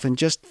yourself in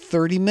just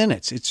 30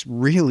 minutes. It's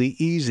really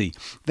easy.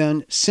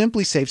 Then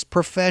SimpliSafe's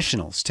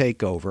professionals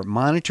take over,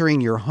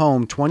 monitoring your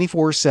home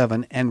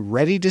 24/7 and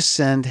ready to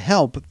send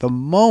help the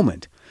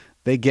moment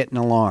they get an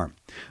alarm.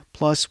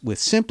 Plus, with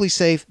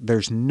SimpliSafe,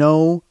 there's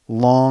no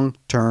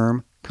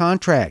long-term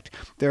contract.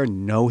 There are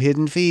no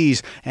hidden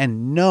fees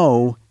and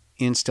no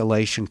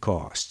installation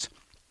costs.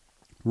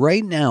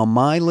 Right now,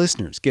 my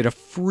listeners get a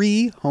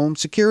free home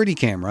security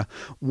camera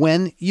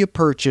when you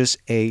purchase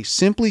a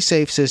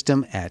SimpliSafe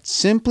system at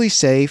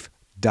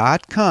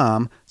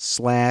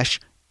simplisafe.com/injustice.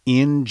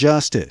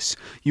 Injustice.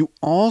 You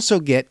also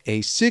get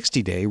a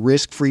 60-day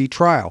risk-free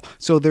trial,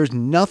 so there's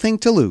nothing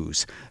to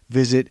lose.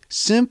 Visit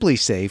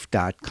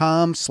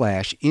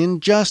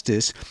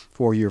simplysafe.com/injustice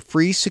for your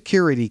free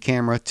security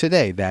camera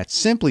today. That's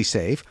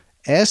SimpliSafe,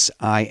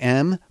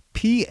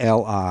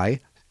 SIMPLISAFE.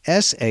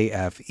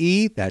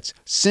 That's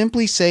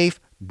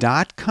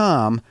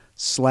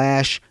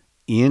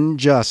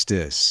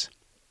simplysafe.com/injustice.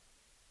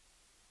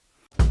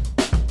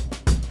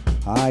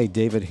 Hi,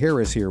 David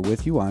Harris here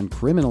with you on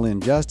Criminal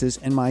Injustice,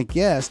 and my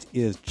guest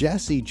is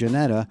Jesse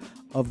Janetta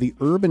of the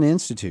Urban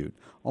Institute.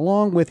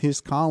 Along with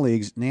his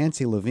colleagues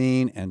Nancy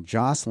Levine and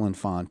Jocelyn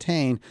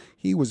Fontaine,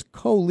 he was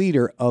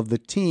co-leader of the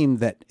team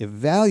that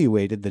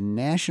evaluated the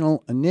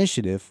National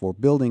Initiative for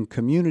Building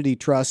Community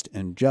Trust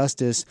and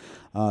Justice,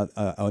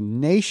 a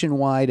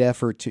nationwide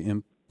effort to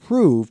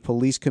improve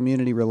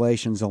police-community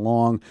relations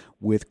along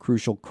with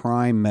crucial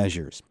crime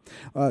measures.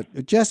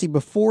 Jesse,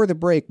 before the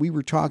break, we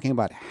were talking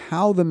about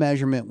how the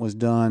measurement was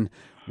done,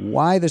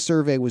 why the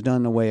survey was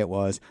done the way it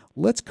was.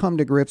 Let's come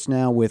to grips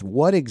now with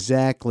what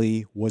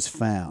exactly was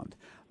found.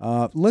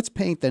 Let's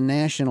paint the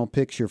national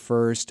picture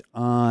first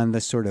on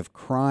the sort of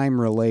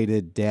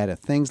crime-related data,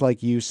 things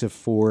like use of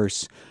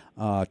force,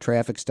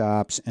 traffic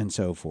stops, and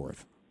so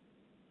forth.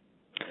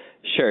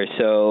 Sure.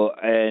 So,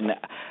 and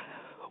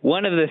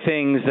one of the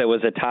things that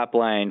was a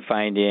top-line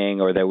finding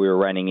or that we were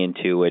running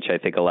into, which I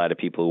think a lot of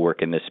people who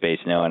work in this space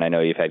know, and I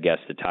know you've had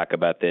guests to talk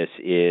about this,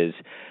 is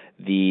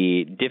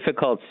the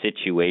difficult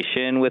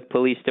situation with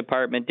police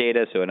department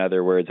data. So in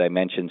other words, I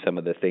mentioned some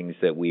of the things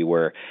that we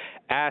were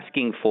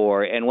asking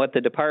for and what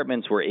the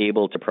departments were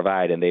able to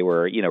provide, and they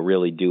were,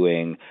 really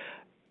doing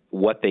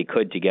what they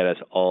could to get us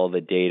all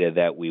the data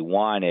that we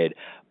wanted.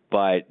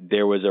 But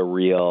there was a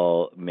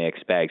real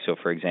mixed bag. So,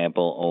 for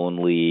example,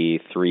 only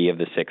 3 of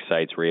the 6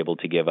 sites were able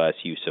to give us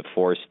use of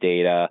force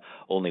data.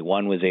 Only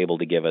 1 was able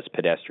to give us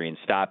pedestrian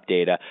stop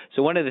data.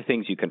 So one of the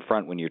things you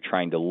confront when you're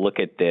trying to look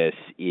at this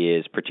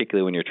is,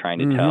 particularly when you're trying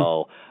to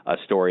tell a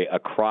story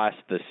across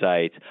the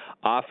sites,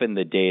 often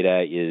the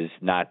data is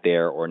not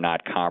there or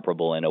not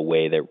comparable in a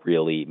way that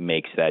really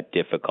makes that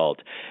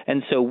difficult.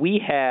 And so we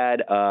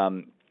had,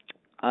 on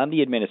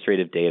the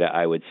administrative data,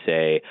 I would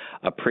say,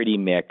 a pretty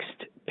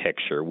mixed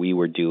picture. We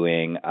were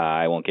doing,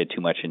 I won't get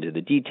too much into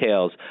the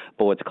details,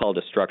 but what's called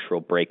a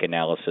structural break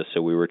analysis.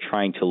 So we were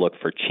trying to look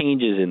for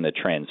changes in the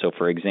trend. So,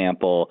 for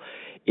example,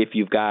 if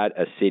you've got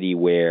a city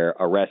where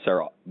arrests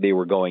they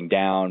were going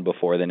down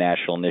before the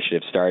national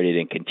initiative started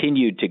and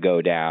continued to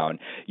go down,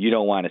 you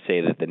don't want to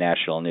say that the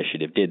national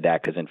initiative did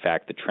that because, in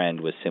fact, the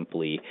trend was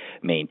simply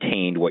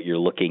maintained. What you're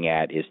looking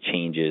at is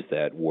changes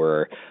that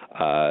were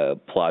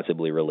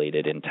plausibly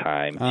related in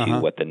time to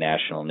what the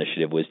national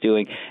initiative was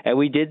doing. And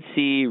we did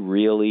see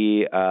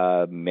really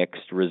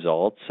mixed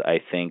results. I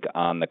think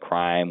on the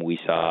crime, we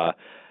saw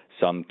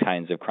some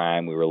kinds of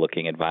crime. We were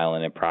looking at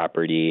violent and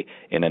property.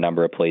 In a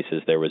number of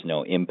places, there was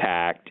no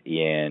impact.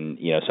 In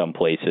some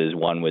places,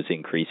 one was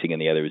increasing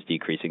and the other was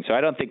decreasing. So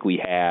I don't think we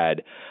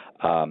had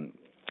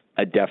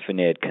a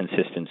definite,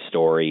 consistent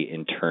story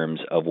in terms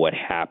of what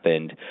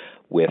happened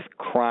with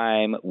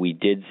crime. We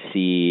did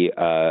see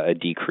a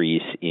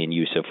decrease in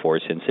use of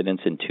force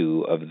incidents in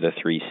 2 of the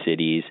 3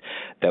 cities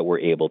that were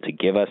able to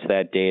give us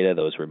that data.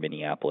 Those were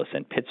Minneapolis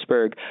and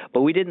Pittsburgh.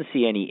 But we didn't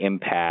see any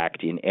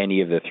impact in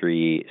any of the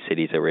 3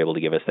 cities that were able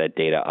to give us that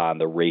data on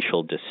the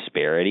racial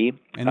disparity.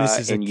 And this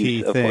is a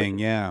key thing,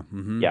 yeah.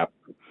 Mm-hmm. Yeah.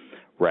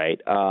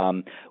 Right.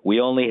 We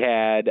only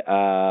had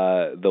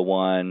the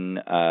one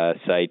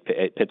site,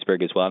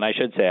 Pittsburgh as well. And I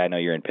should say, I know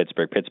you're in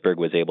Pittsburgh. Pittsburgh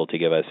was able to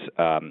give us,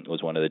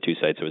 was one of the 2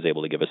 sites that was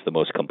able to give us the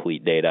most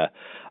complete data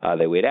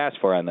that we had asked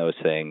for on those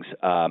things.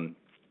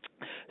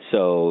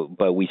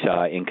 But we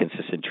saw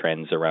inconsistent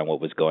trends around what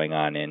was going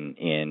on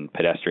in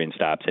pedestrian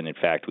stops. And in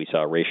fact, we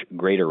saw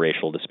greater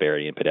racial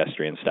disparity in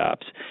pedestrian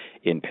stops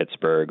in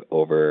Pittsburgh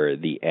over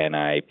the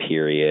NI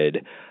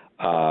period.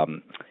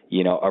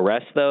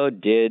 Arrests, though,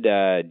 did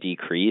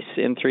decrease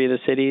in 3 of the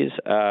cities,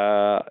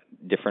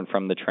 different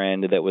from the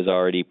trend that was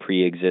already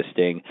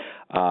pre-existing,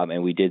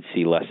 and we did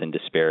see lessened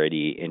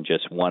disparity in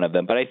just one of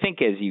them. But I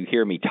think as you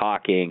hear me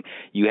talking,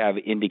 you have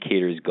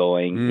indicators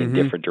going in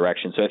different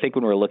directions. So I think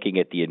when we're looking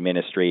at the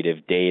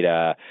administrative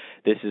data,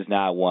 this is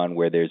not one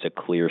where there's a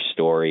clear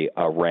story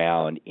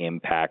around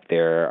impact.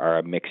 There are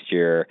a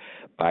mixture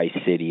by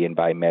city and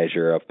by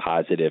measure of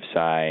positive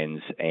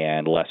signs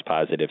and less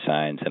positive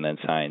signs, and then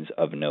signs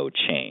of no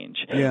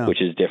change,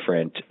 which is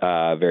different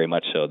very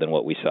much so than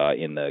what we saw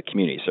in the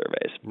community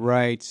surveys.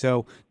 Right.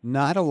 So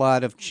not a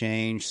lot of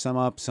change, some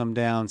up, some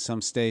down,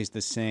 some stays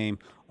the same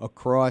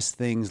across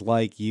things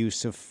like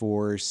use of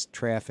force,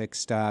 traffic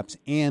stops,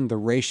 and the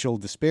racial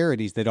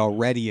disparities that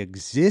already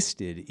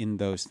existed in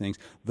those things.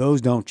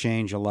 Those don't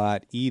change a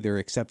lot either,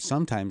 except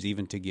sometimes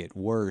even to get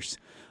worse.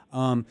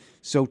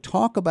 So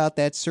talk about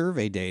that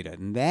survey data,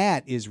 and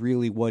that is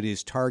really what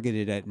is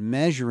targeted at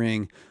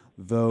measuring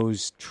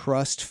those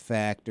trust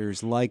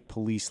factors like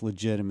police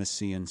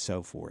legitimacy and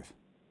so forth.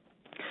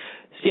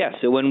 Yeah,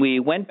 so when we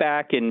went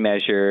back and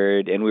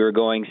measured, and we were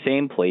going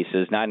same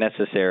places, not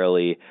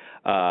necessarily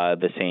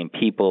the same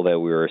people that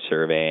we were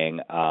surveying.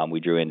 We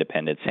drew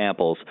independent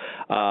samples,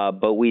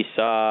 but we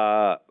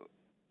saw,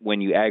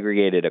 when you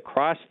aggregated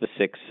across the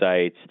 6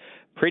 sites,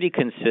 pretty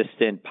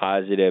consistent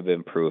positive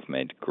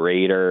improvement,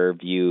 greater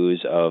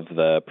views of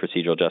the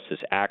procedural justice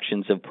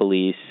actions of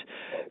police,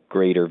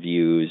 greater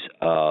views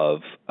of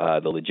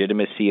the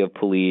legitimacy of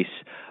police,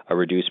 a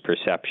reduced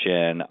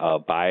perception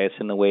of bias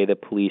in the way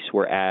that police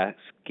were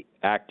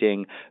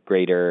acting,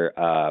 greater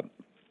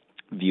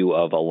view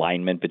of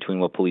alignment between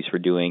what police were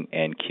doing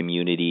and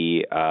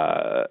community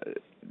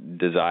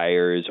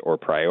desires or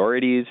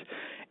priorities,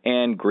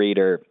 and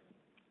greater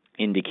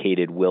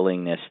indicated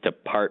willingness to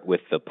part with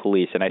the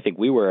police. And I think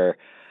we were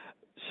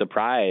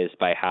surprised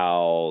by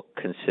how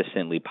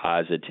consistently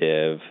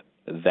positive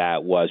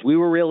that was. We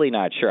were really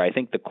not sure. I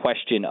think the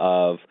question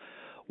of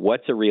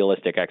what's a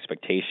realistic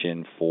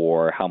expectation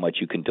for how much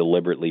you can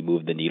deliberately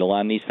move the needle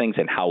on these things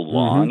and how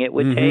long it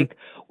would take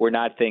were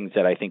not things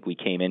that I think we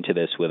came into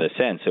this with a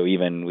sense. So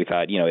even we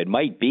thought, it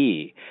might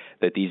be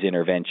that these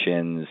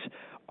interventions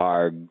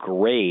are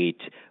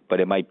great, but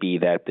it might be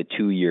that the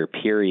 2-year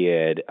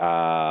period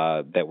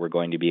that we're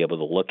going to be able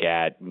to look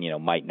at,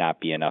 might not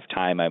be enough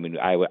time. I mean,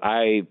 I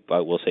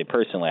will say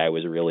personally, I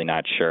was really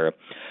not sure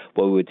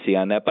what we would see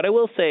on that. But I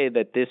will say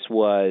that this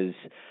was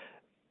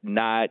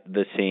not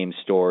the same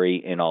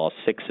story in all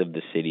 6 of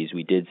the cities.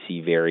 We did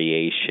see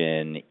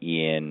variation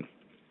in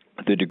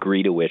the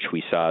degree to which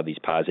we saw these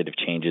positive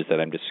changes that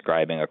I'm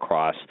describing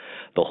across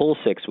the whole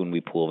 6 when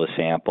we pull the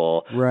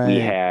sample. Right. We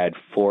had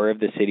 4 of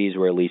the cities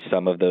where at least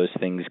some of those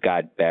things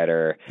got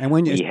better. And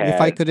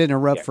if I could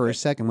interrupt for a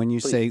second, when you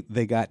say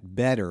they got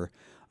better,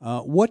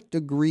 what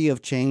degree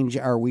of change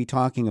are we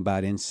talking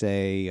about in,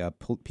 say,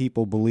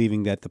 people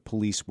believing that the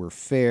police were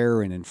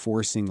fair and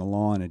enforcing the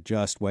law in a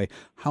just way?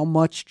 How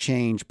much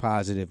change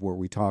positive were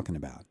we talking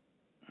about?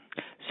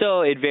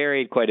 So it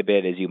varied quite a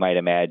bit, as you might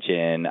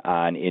imagine,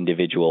 on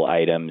individual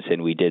items,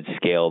 and we did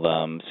scale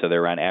them so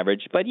they're on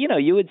average. But,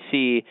 you would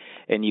see,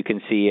 and you can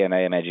see, and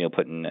I imagine you'll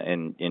put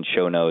in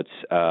show notes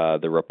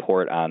the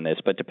report on this,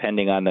 but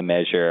depending on the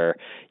measure,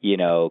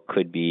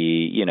 could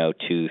be,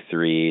 2,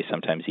 3,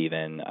 sometimes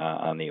even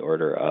on the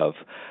order of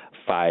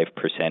 5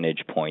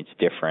 percentage points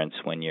difference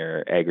when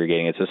you're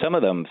aggregating it. So some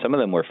of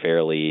them were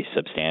fairly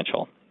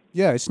substantial.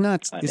 Yeah, it's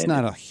not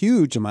a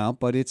huge amount,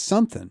 but it's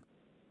something.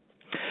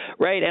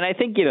 Right, and I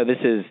think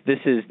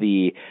this is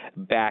the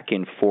back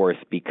and forth,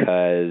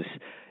 because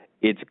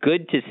it's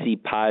good to see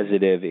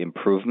positive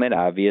improvement.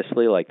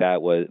 Obviously,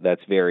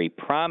 that's very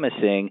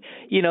promising.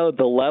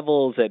 The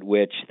levels at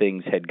which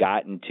things had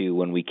gotten to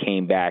when we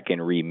came back and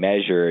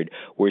remeasured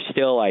were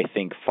still, I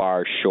think,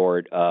 far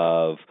short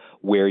of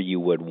where you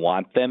would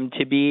want them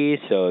to be.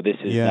 So this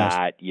is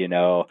not,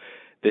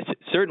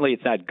 certainly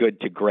it's not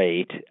good to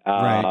great.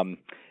 Right.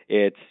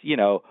 It's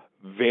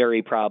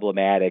very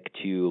problematic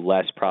to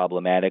less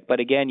problematic. But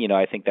again,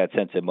 I think that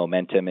sense of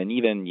momentum, and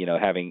even,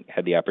 having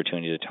had the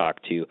opportunity to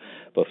talk to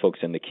both folks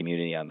in the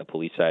community on the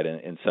police side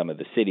and in some of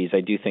the cities, I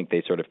do think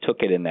they sort of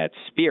took it in that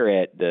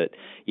spirit that,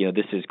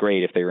 this is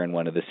great if they were in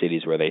one of the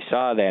cities where they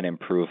saw that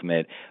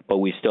improvement, but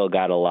we still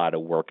got a lot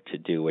of work to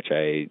do, which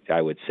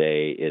I would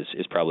say is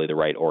probably the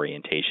right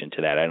orientation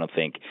to that. I don't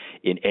think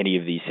in any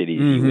of these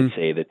cities you would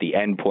say that the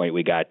end point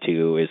we got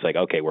to is like,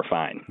 okay, we're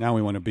fine. Now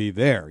we want to be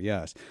there,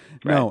 yes.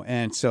 Right. No,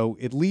 and so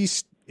at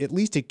least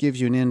it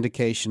gives you an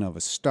indication of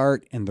a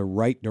start and the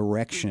right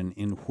direction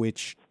in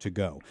which to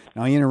go.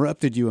 Now, I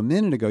interrupted you a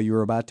minute ago. You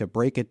were about to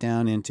break it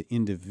down into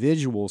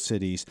individual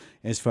cities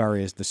as far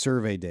as the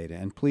survey data.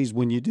 And please,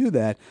 when you do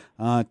that,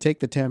 take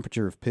the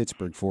temperature of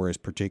Pittsburgh for us,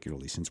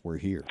 particularly since we're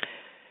here.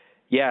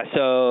 Yeah,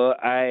 so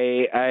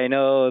I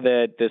know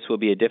that this will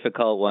be a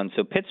difficult one.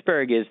 So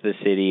Pittsburgh is the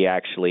city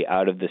actually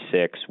out of the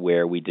 6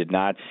 where we did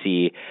not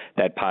see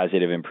that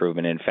positive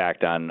improvement. In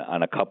fact, on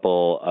a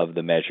couple of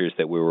the measures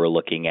that we were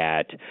looking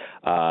at,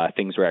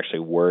 things were actually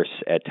worse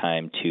at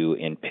time 2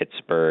 in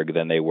Pittsburgh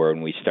than they were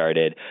when we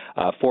started.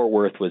 Fort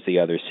Worth was the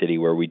other city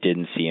where we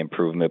didn't see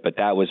improvement, but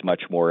that was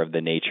much more of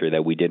the nature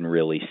that we didn't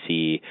really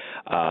see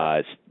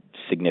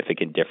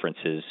significant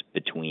differences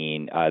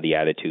between the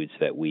attitudes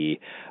that we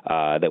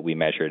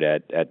measured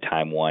at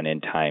time 1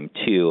 and time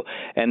 2.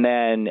 And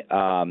then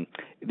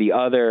the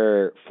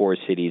other 4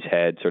 cities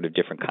had sort of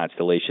different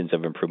constellations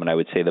of improvement. I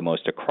would say the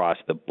most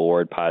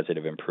across-the-board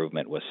positive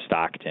improvement was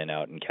Stockton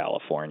out in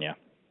California.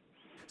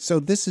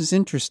 So this is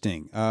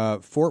interesting.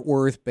 Fort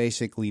Worth,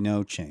 basically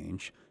no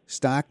change.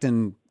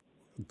 Stockton,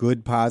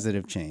 good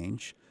positive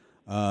change.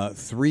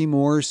 3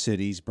 more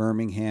cities,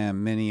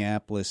 Birmingham,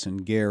 Minneapolis,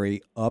 and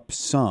Gary, up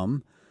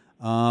some.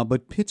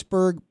 But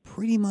Pittsburgh,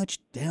 pretty much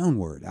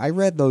downward. I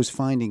read those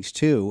findings,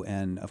 too,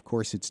 and, of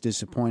course, it's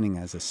disappointing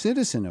as a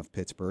citizen of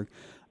Pittsburgh.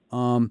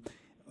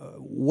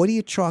 What do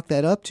you chalk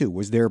that up to?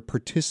 Was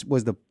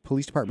the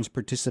police department's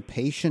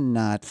participation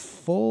not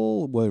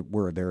full?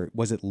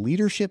 Was it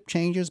leadership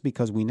changes?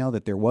 Because we know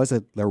that there was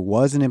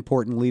an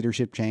important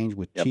leadership change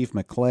with Chief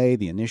McClay,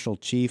 the initial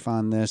chief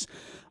on this,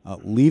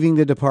 leaving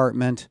the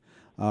department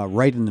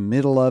right in the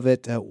middle of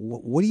it.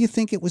 What do you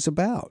think it was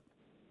about?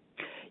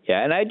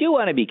 Yeah, and I do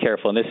want to be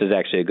careful, and this is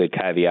actually a good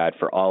caveat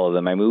for all of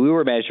them. I mean, we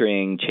were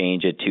measuring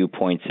change at 2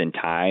 points in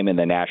time, and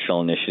the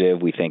national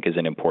initiative we think is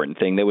an important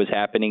thing that was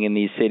happening in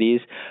these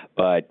cities,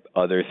 but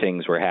other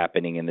things were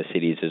happening in the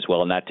cities as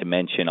well, not to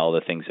mention all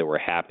the things that were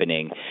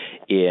happening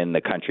in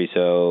the country.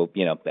 So,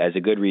 as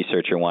a good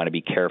researcher, I want to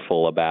be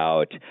careful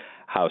about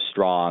how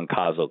strong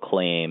causal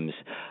claims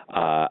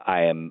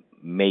I am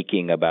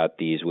making about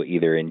these,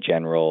 either in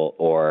general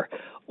or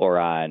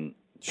on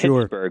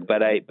Pittsburgh,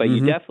 but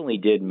you definitely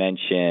did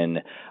mention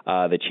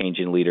the change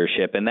in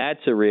leadership, and that's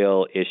a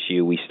real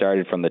issue. We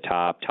started from the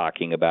top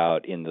talking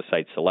about in the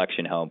site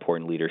selection how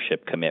important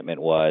leadership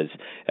commitment was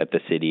at the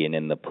city and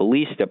in the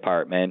police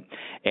department,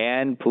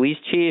 and police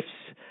chiefs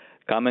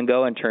come and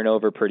go and turn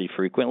over pretty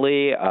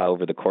frequently.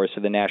 Over the course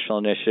of the national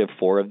initiative,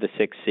 4 of the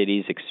 6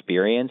 cities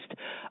experienced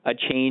a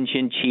change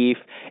in chief.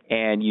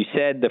 And you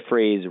said the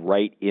phrase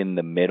right in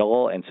the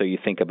middle. And so you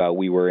think about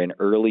we were in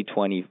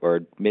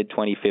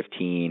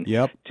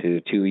mid-2015 to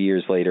 2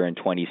 years later in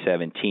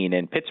 2017.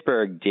 And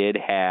Pittsburgh did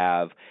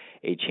have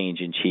a change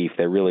in chief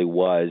that really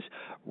was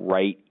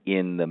right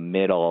in the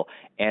middle.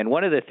 And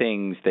one of the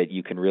things that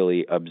you can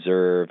really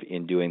observe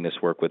in doing this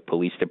work with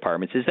police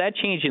departments is that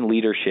change in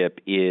leadership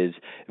is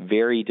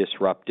very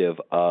disruptive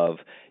of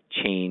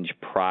change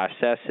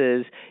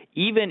processes,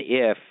 even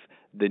if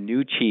the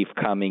new chief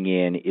coming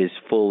in is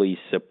fully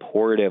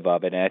supportive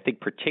of it. And I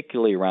think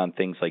particularly around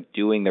things like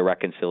doing the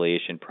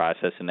reconciliation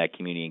process and that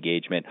community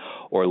engagement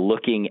or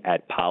looking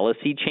at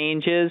policy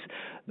changes,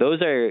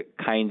 those are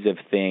kinds of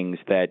things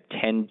that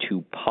tend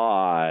to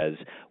pause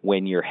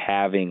when you're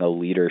having a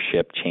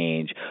leadership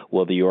change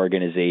while the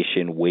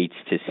organization waits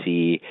to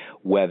see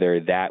whether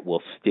that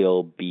will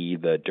still be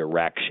the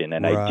direction.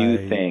 And I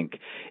do think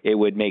it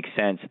would make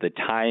sense, the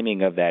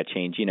timing of that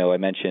change. I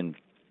mentioned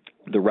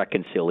the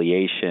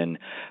reconciliation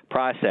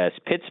process.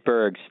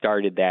 Pittsburgh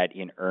started that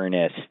in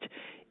earnest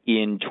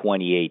in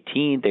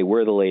 2018. They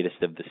were the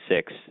latest of the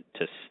 6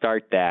 to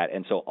start that.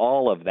 And so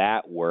all of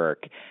that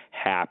work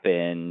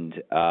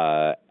happened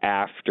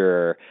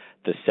after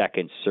the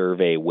second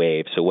survey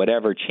wave. So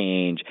whatever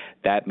change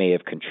that may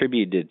have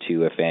contributed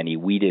to, if any,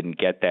 we didn't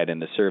get that in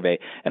the survey.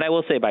 And I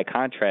will say, by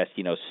contrast,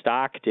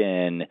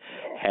 Stockton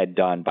had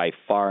done by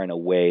far and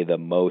away the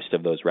most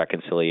of those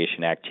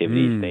reconciliation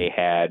activities. They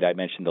had, I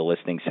mentioned the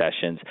listening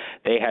sessions,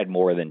 they had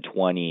more than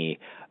 20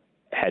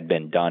 had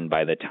been done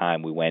by the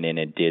time we went in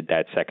and did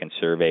that second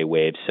survey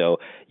wave. So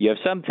you have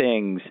some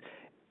things,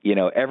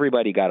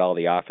 everybody got all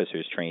the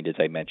officers trained, as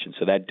I mentioned,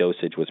 so that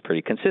dosage was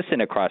pretty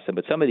consistent across them.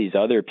 But some of these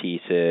other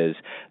pieces,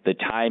 the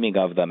timing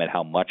of them and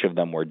how much of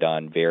them were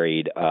done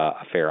varied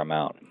a fair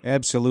amount.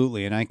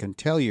 Absolutely, and I can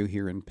tell you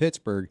here in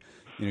Pittsburgh,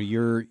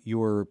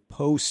 your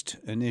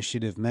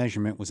post-initiative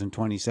measurement was in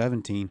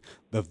 2017.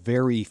 The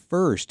very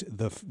first,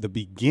 the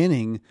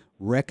beginning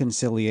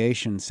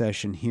reconciliation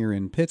session here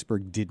in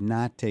Pittsburgh did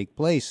not take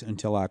place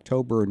until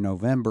October or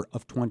November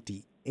of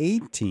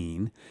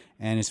 2018.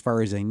 And as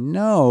far as I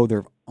know,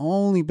 there have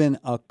only been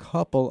a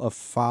couple of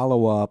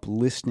follow-up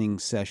listening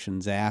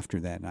sessions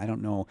after that. And I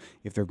don't know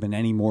if there have been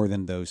any more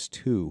than those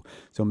 2.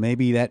 So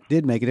maybe that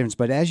did make a difference.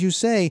 But as you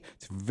say,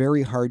 it's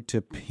very hard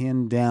to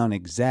pin down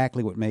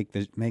exactly what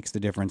makes the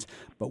difference.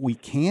 But we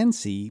can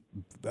see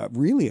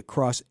really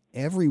across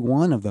every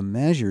one of the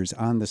measures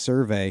on the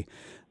survey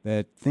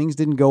that things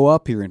didn't go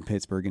up here in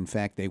Pittsburgh. In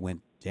fact, they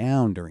went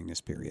down during this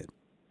period.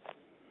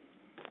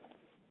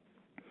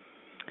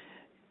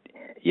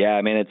 Yeah,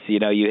 I mean, it's,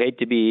 you hate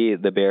to be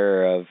the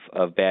bearer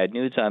of bad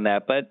news on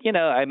that, but,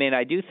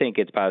 I do think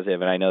it's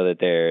positive, and I know that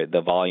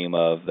the volume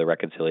of the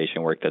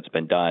reconciliation work that's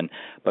been done,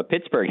 but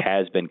Pittsburgh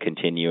has been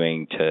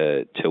continuing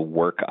to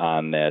work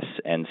on this,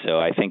 and so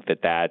I think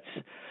that's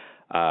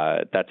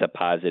a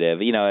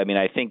positive.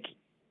 I think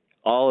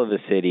all of the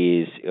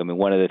cities,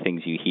 one of the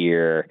things you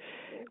hear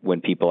when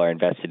people are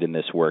invested in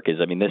this work is,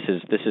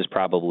 this is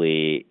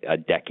probably a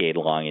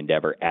decade-long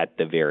endeavor at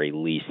the very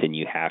least, and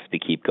you have to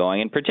keep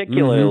going. And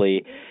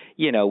particularly,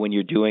 when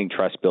you're doing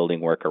trust-building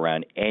work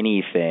around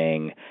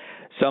anything,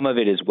 some of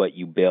it is what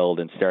you build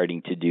and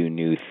starting to do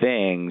new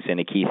things, and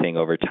a key thing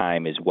over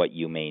time is what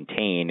you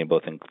maintain, and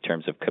both in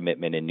terms of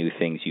commitment and new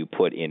things you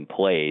put in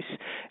place.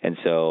 And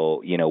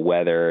so,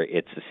 whether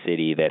it's a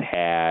city that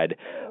had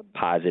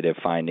positive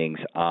findings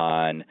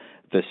on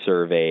the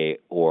survey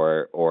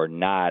or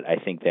not, I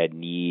think that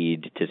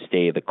need to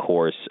stay the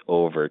course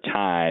over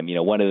time.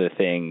 One of the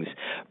things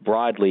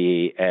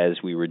broadly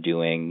as we were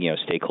doing,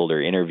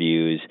 stakeholder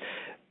interviews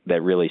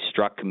that really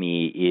struck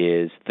me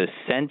is the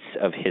sense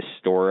of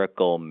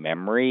historical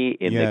memory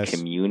in the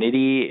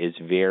community is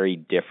very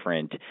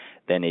different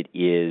than it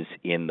is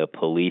in the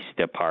police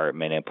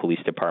department, and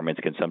police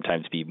departments can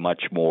sometimes be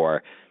much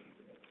more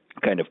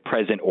kind of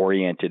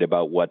present-oriented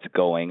about what's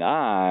going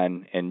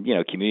on, and,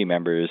 community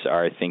members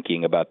are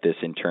thinking about this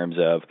in terms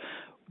of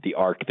the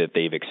arc that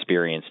they've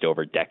experienced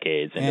over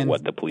decades and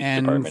what the police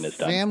department has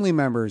done. And family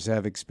members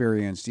have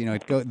experienced,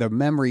 the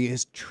memory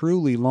is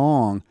truly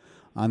long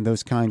on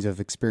those kinds of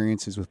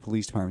experiences with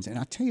police departments. And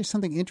I'll tell you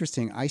something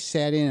interesting. I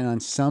sat in on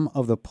some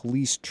of the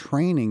police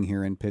training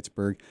here in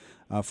Pittsburgh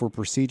for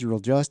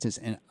procedural justice,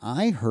 and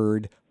I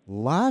heard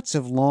lots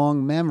of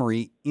long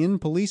memory in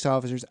police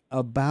officers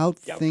about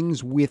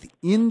things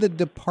within the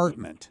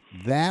department.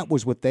 That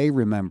was what they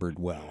remembered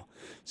well.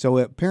 So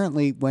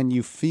apparently when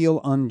you feel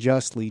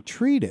unjustly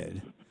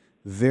treated,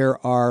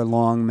 there are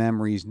long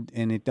memories,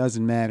 and it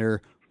doesn't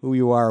matter who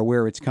you are or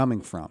where it's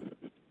coming from.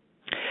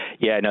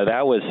 Yeah, no,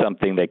 that was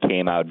something that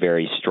came out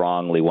very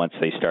strongly once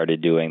they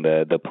started doing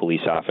the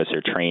police officer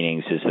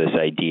trainings, is this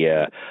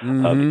idea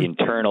of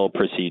internal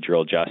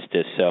procedural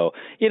justice. So,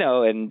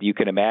 and you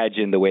can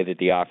imagine the way that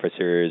the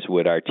officers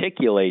would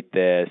articulate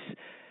this,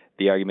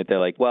 the argument they're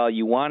like, well,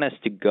 you want us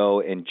to go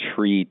and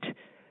treat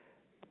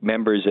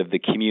members of the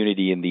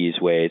community in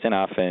these ways. And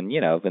often,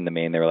 in the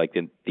main, they're like,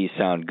 these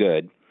sound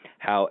good.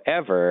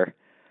 However,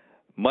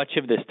 much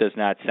of this does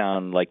not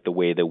sound like the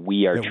way that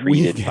we are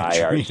treated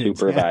by our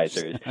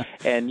supervisors. Yes.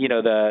 And,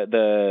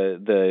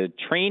 the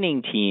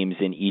training teams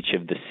in each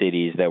of the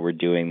cities that were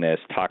doing this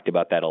talked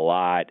about that a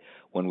lot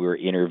when we were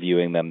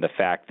interviewing them, the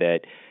fact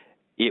that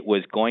it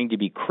was going to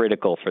be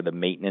critical for the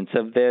maintenance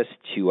of this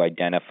to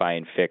identify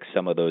and fix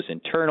some of those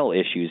internal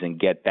issues and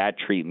get that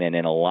treatment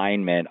in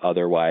alignment.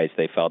 Otherwise,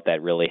 they felt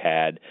that really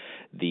had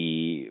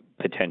the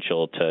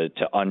potential to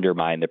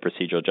undermine the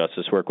procedural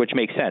justice work, which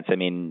makes sense. I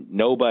mean,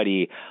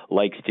 nobody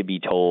likes to be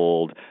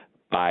told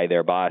by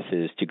their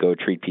bosses to go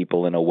treat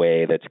people in a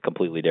way that's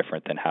completely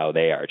different than how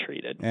they are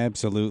treated.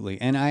 Absolutely.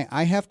 And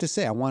I have to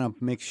say, I want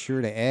to make sure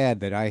to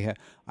add that I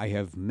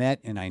have met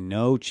and I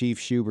know Chief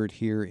Schubert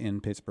here in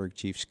Pittsburgh,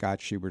 Chief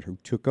Scott Schubert, who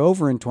took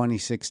over in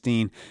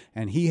 2016,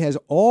 and he has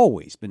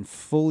always been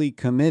fully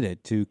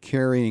committed to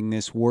carrying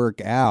this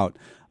work out.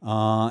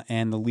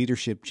 And the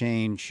leadership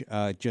change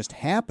just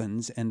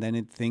happens, and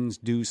then things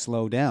do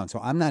slow down. So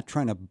I'm not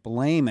trying to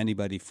blame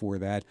anybody for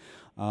that.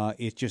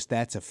 It's just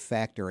that's a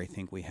factor I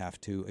think we have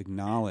to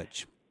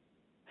acknowledge.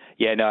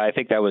 Yeah, no, I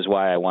think that was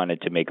why I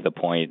wanted to make the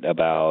point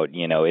about,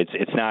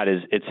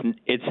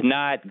 it's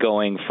not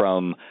going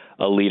from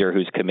a leader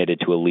who's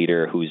committed to a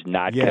leader who's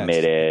not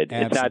committed.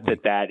 Absolutely. It's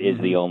not that is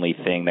the only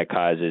thing that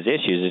causes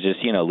issues. It's just,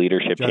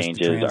 leadership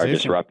changes are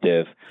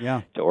disruptive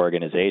to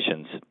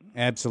organizations.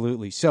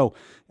 Absolutely. So,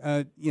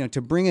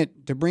 to bring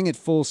it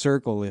full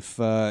circle, if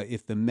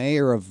the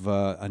mayor of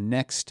a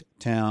next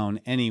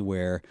town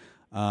anywhere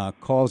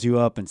calls you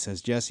up and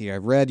says, Jesse,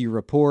 I've read your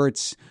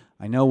reports,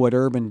 I know what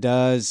Urban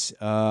does,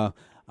 I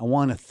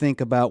want to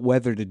think about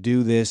whether to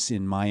do this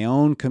in my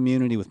own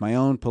community with my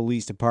own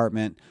police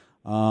department,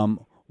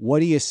 what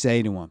do you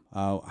say to him?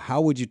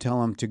 How would you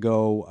tell him to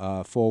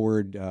go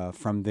forward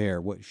from there?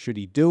 What, should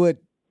he do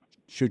it?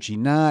 Should she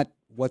not?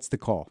 What's the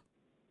call?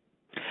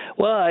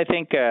 Well, I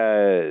think,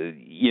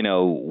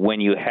 when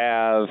you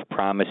have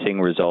promising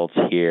results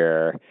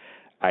here,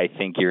 I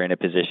think you're in a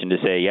position to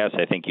say, yes,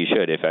 I think you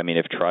should. If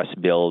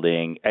trust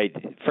building,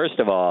 first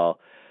of all,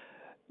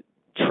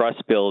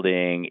 trust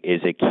building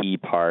is a key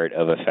part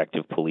of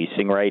effective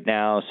policing right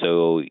now.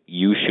 So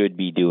you should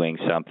be doing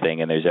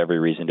something, and there's every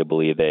reason to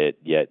believe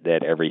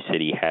that every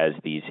city has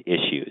these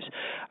issues.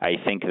 I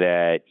think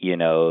that,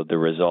 the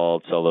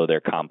results, although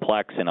they're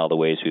complex in all the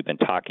ways we've been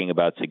talking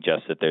about,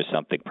 suggest that there's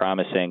something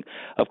promising.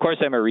 Of course,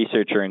 I'm a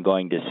researcher and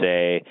going to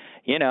say,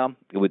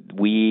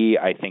 we,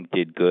 I think,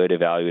 did good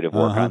evaluative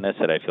work on this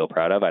that I feel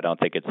proud of. I don't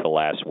think it's the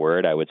last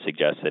word. I would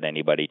suggest that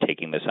anybody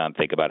taking this on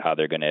think about how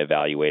they're going to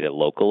evaluate it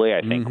locally.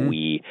 I think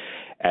we,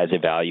 as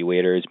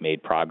evaluators,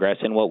 made progress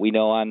in what we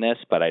know on this,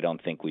 but I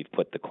don't think we've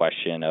put the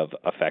question of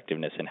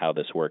effectiveness and how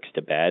this works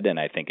to bed, and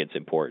I think it's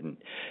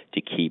important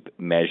to keep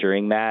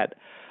measuring that.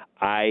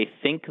 I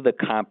think the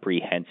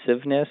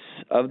comprehensiveness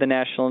of the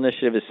national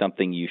initiative is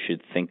something you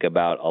should think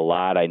about a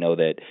lot. I know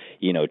that,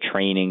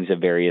 trainings of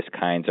various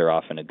kinds are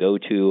often a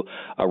go-to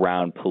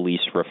around police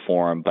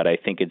reform, but I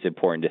think it's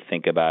important to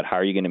think about how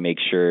are you going to make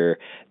sure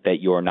that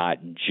you're not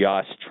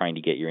just trying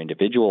to get your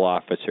individual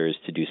officers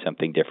to do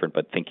something different,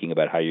 but thinking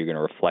about how you're going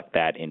to reflect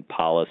that in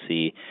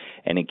policy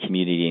and in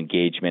community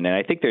engagement. And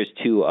I think there's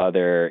two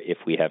other, if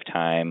we have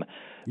time,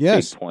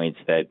 big points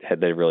that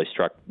really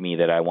struck me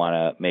that I want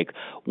to make.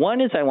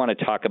 One is I want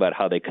to talk about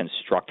how they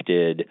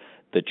constructed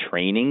the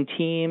training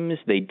teams.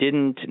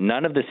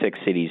 None of the 6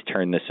 cities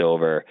turned this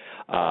over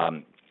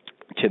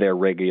to their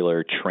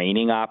regular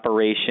training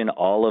operation.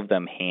 All of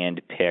them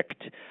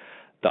handpicked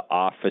the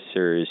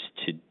officers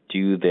to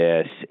do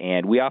this.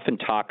 And we often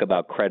talk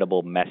about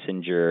credible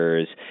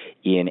messengers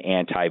in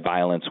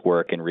anti-violence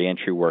work and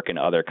reentry work in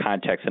other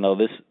contexts. And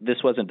this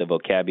wasn't the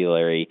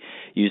vocabulary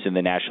used in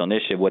the National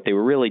Initiative. What they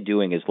were really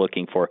doing is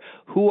looking for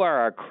who are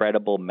our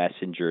credible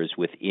messengers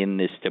within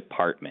this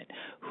department?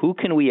 Who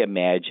can we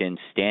imagine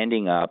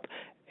standing up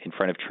in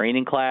front of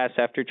training class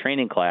after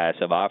training class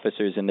of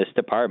officers in this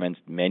department,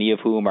 many of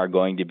whom are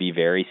going to be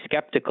very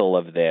skeptical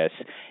of this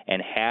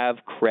and have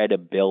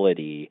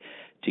credibility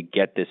to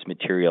get this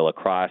material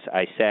across.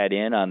 I sat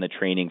in on the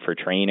training for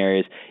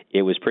trainers.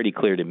 It was pretty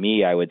clear to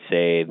me, I would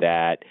say,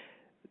 that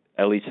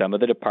at least some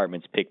of the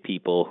departments picked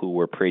people who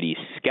were pretty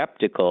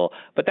skeptical,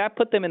 but that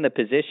put them in the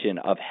position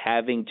of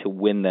having to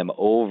win them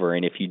over.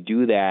 And if you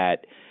do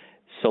that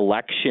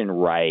selection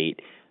right,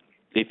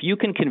 if you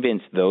can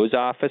convince those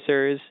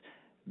officers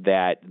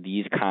that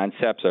these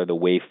concepts are the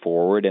way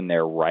forward and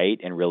they're right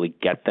and really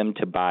get them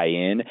to buy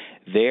in,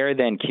 they're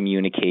then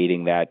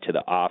communicating that to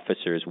the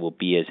officers will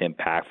be as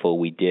impactful.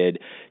 We did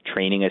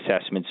training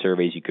assessment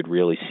surveys. You could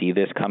really see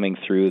this coming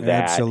through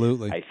that.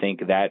 Absolutely. I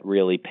think that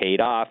really paid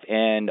off.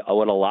 And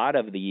what a lot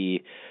of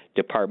the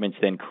departments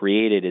then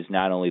created is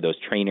not only those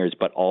trainers,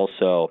 but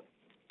also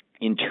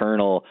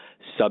internal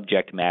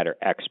subject matter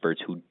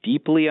experts who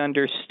deeply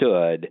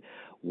understood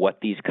what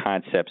these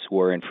concepts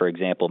were. And for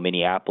example,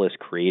 Minneapolis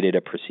created a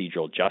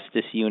procedural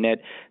justice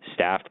unit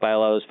staffed by a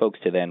lot of those folks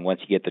to then,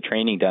 once you get the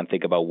training done,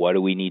 think about what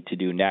do we need to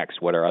do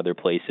next? What are other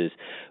places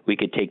we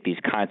could take these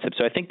concepts?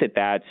 So I think that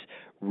that's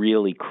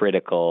really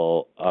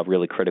critical, a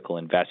really critical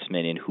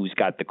investment in who's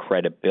got the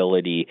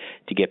credibility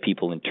to get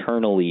people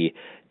internally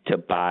to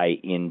buy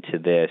into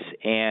this.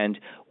 And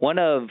one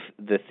of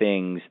the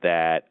things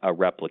that a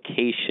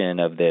replication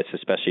of this,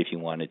 especially if you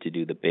wanted to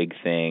do the big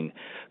thing,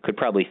 could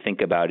probably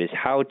think about is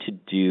how to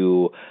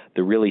do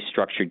the really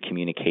structured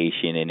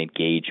communication and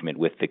engagement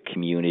with the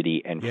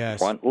community and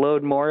front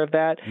load more of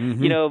that.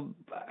 Mm-hmm. You know,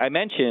 I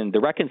mentioned the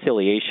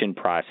reconciliation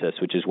process,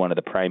 which is one of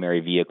the primary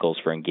vehicles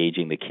for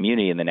engaging the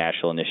community in the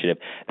national initiative.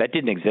 That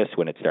didn't exist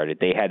when it started.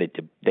 They had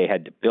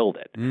to build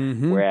it.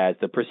 Mm-hmm. Whereas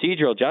the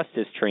procedural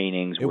justice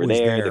trainings were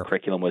there. The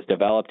curriculum was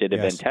developed. It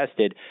had been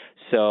tested.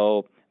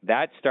 So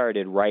that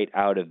started right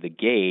out of the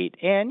gate.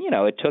 And, you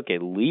know, it took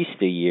at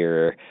least a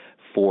year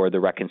for the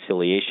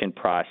reconciliation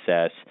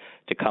process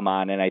to come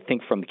on. And I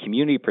think from the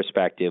community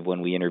perspective,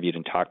 when we interviewed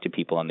and talked to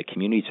people on the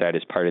community side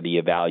as part of the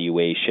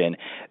evaluation,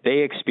 they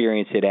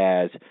experienced it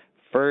as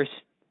first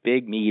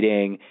big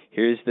meeting,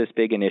 here's this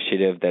big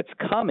initiative that's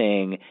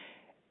coming.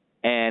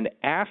 And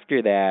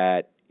after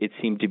that, it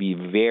seemed to be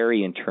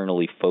very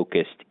internally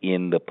focused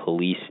in the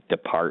police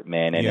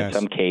department. And in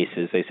some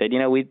cases, they said, you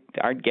know, we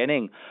aren't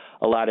getting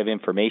a lot of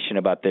information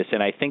about this.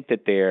 And I think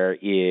that there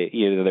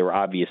were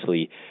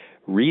obviously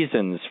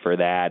reasons for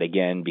that,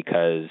 again,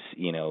 because,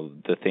 you know,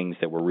 the things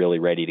that were really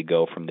ready to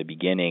go from the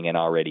beginning and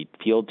already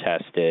field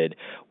tested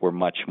were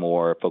much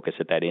more focused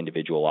at that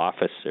individual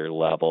officer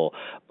level.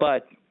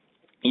 But,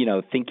 you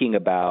know, thinking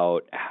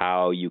about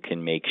how you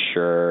can make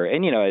sure,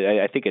 and, you know,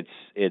 I think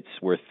it's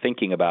worth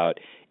thinking about,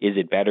 is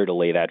it better to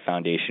lay that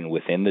foundation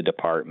within the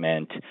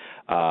department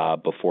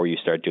before you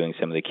start doing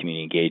some of the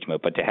community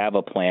engagement? But to have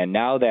a plan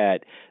now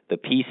that the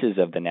pieces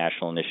of the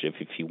national initiative,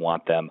 if you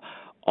want them,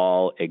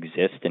 all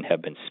exist and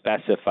have been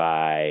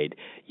specified,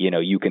 you know,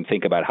 you can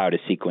think about how to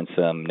sequence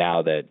them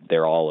now that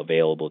they're all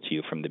available to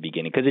you from the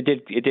beginning. Because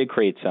it did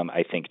create some,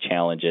 I think,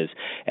 challenges,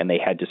 and they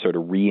had to sort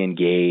of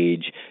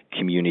re-engage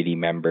community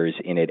members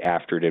in it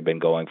after it had been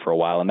going for a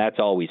while. And that's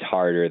always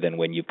harder than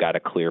when you've got a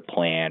clear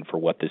plan for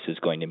what this is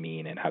going to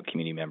mean and how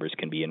community members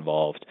can be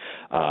involved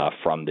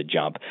from the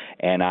jump.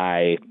 And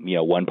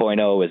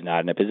 1.0 is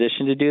not in a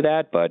position to do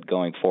that, but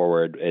going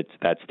forward,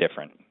 that's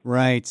different.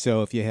 Right.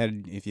 So if you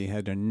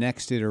had a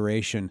next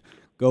iteration,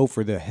 go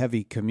for the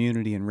heavy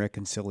community and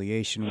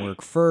reconciliation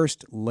work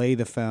first, lay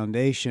the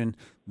foundation,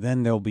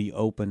 then there'll be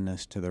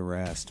openness to the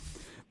rest.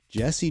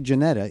 Jesse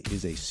Janetta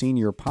is a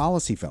senior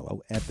policy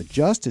fellow at the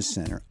Justice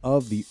Center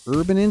of the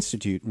Urban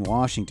Institute in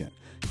Washington.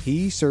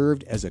 He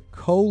served as a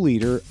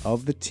co-leader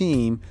of the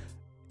team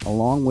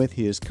along with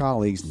his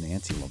colleagues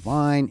Nancy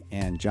Levine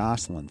and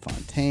Jocelyn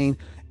Fontaine,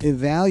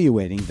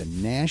 evaluating the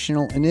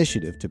national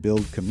initiative to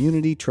build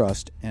community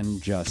trust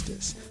and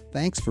justice.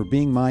 Thanks for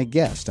being my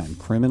guest on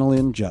Criminal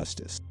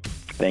Injustice.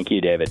 Thank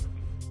you, David.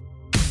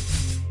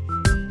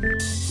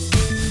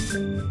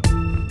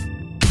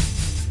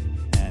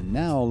 And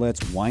now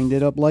let's wind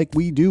it up like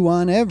we do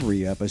on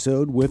every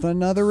episode with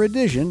another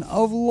edition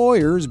of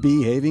Lawyers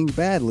Behaving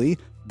Badly,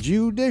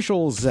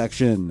 Judicial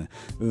Section.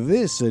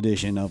 This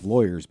edition of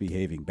Lawyers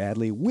Behaving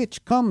Badly,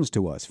 which comes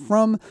to us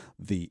from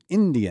the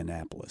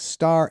Indianapolis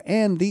Star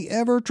and the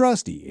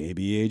ever-trusty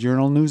ABA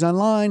Journal News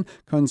Online,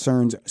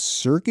 concerns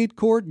Circuit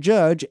Court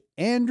Judge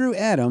Andrew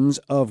Adams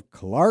of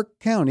Clark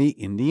County,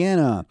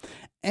 Indiana.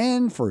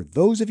 And for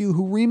those of you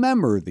who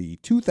remember the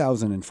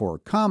 2004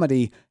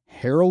 comedy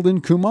Harold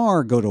and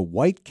Kumar Go to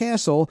White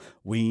Castle,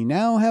 we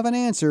now have an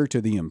answer to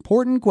the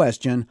important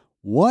question,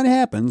 what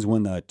happens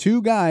when the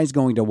two guys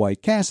going to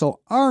White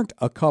Castle aren't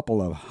a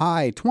couple of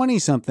high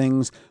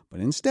 20-somethings, but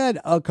instead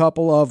a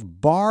couple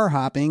of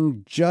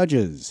bar-hopping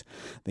judges?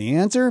 The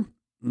answer?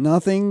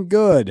 Nothing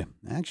good.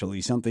 Actually,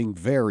 something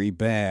very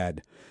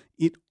bad.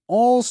 It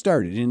all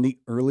started in the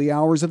early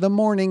hours of the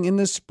morning in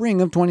the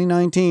spring of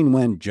 2019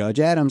 when Judge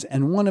Adams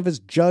and one of his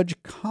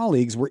judge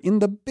colleagues were in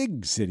the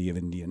big city of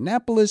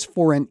Indianapolis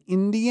for an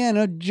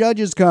Indiana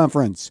Judges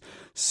Conference.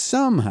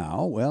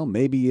 Somehow, well,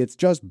 maybe it's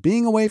just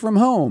being away from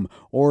home,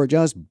 or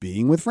just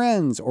being with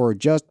friends, or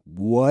just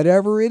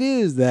whatever it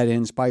is that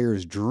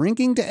inspires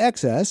drinking to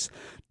excess,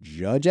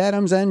 Judge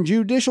Adams and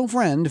judicial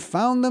friend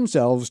found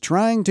themselves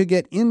trying to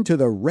get into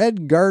the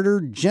Red Garter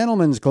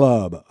Gentlemen's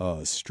Club,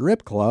 a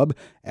strip club,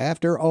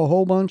 after a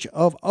whole bunch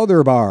of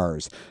other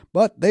bars.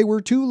 But they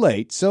were too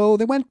late, so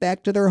they went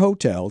back to their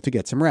hotel to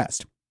get some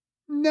rest.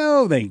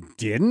 No, they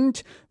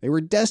didn't. They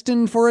were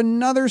destined for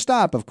another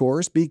stop, of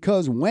course,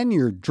 because when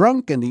you're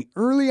drunk in the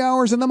early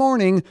hours of the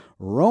morning,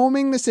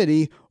 roaming the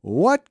city,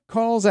 what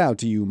calls out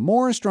to you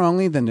more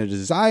strongly than a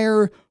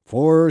desire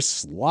for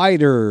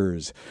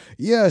sliders?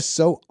 Yes,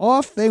 so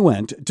off they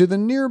went to the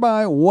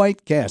nearby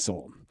White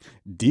Castle.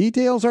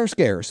 Details are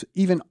scarce,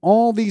 even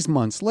all these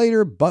months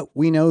later, but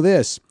we know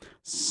this.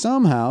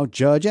 Somehow,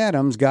 Judge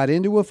Adams got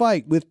into a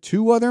fight with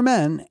two other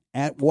men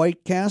at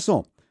White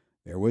Castle.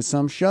 There was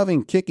some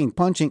shoving, kicking,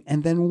 punching,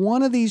 and then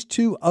one of these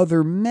two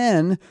other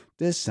men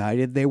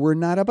decided they were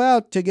not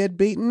about to get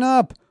beaten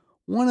up.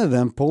 One of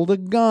them pulled a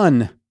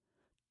gun.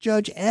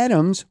 Judge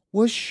Adams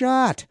was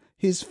shot.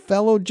 His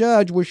fellow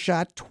judge was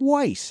shot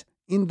twice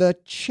in the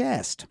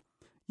chest.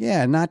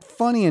 Yeah, not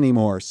funny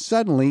anymore.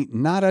 Suddenly,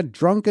 not a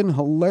drunken,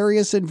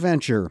 hilarious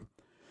adventure.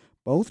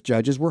 Both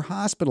judges were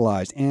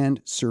hospitalized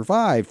and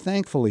survived,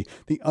 thankfully.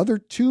 The other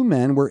two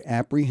men were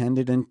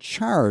apprehended and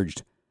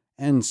charged.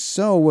 And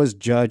so was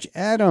Judge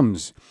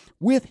Adams.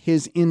 With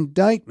his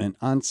indictment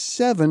on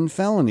 7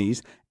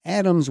 felonies,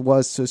 Adams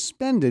was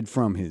suspended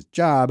from his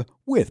job,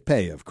 with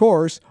pay of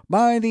course,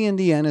 by the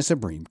Indiana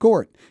Supreme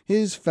Court.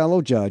 His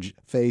fellow judge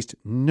faced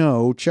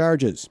no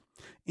charges.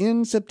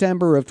 In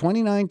September of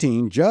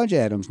 2019, Judge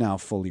Adams, now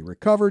fully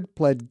recovered,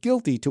 pled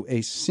guilty to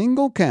a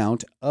single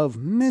count of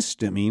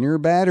misdemeanor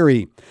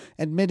battery,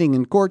 admitting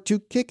in court to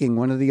kicking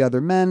one of the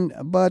other men,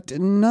 but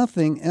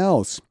nothing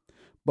else.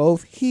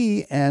 Both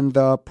he and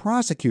the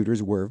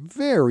prosecutors were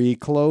very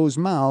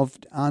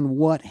close-mouthed on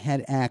what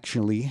had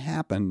actually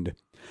happened.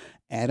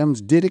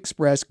 Adams did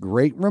express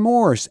great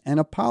remorse and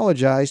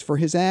apologized for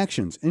his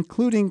actions,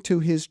 including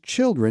to his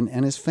children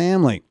and his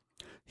family.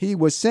 He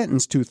was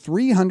sentenced to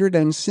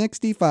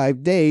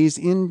 365 days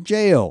in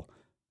jail,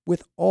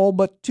 with all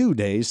but 2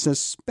 days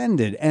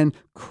suspended, and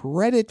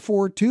credit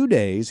for 2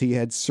 days he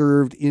had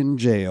served in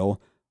jail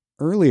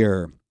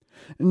earlier.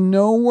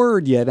 No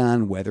word yet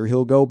on whether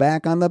he'll go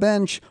back on the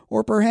bench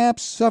or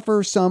perhaps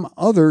suffer some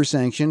other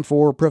sanction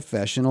for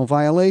professional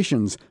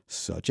violations,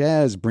 such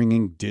as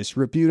bringing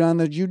disrepute on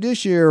the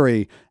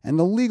judiciary and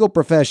the legal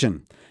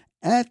profession.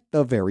 At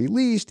the very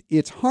least,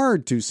 it's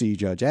hard to see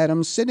Judge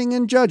Adams sitting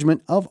in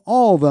judgment of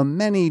all the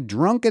many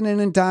drunken and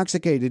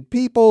intoxicated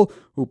people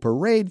who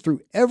parade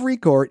through every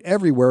court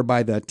everywhere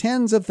by the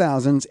tens of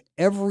thousands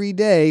every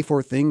day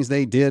for things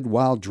they did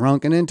while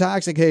drunk and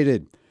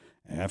intoxicated.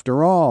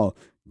 After all,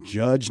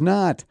 judge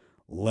not,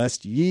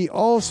 lest ye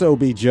also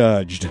be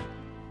judged.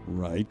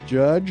 Right,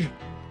 Judge?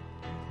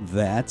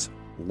 That's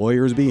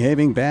Lawyers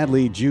Behaving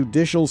Badly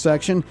Judicial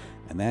section,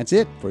 and that's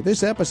it for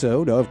this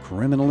episode of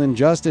Criminal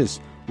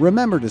Injustice.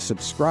 Remember to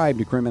subscribe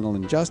to Criminal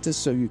Injustice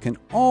so you can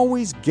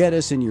always get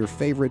us in your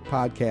favorite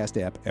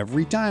podcast app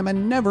every time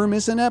and never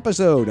miss an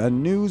episode, a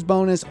news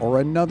bonus, or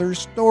another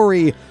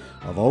story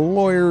of a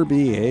lawyer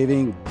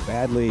behaving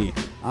badly.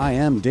 I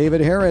am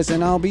David Harris,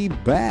 and I'll be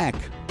back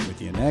with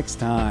you next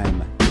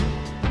time.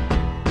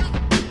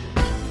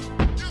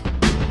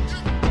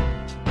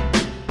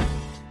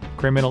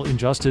 Criminal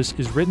Injustice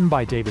is written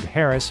by David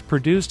Harris,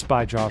 produced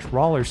by Josh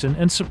Rawlerson,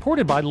 and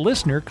supported by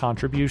listener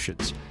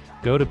contributions.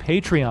 Go to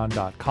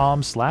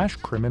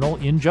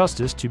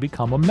patreon.com/criminalinjustice to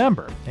become a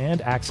member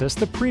and access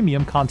the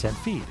premium content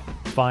feed.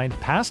 Find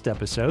past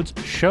episodes,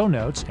 show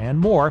notes, and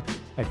more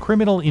at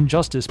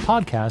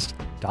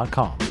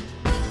criminalinjusticepodcast.com.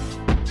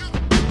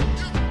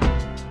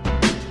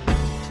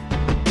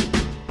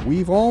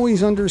 We've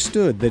always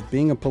understood that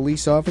being a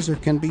police officer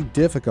can be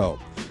difficult,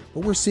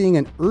 but we're seeing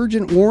an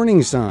urgent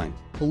warning sign.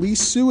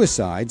 Police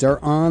suicides are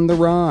on the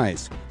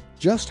rise.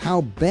 Just how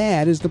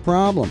bad is the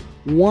problem?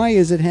 Why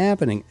is it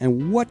happening?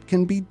 And what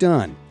can be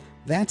done?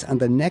 That's on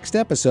the next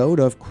episode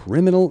of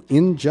Criminal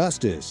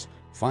Injustice.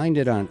 Find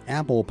it on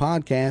Apple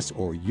Podcasts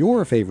or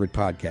your favorite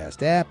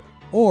podcast app,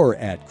 or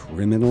at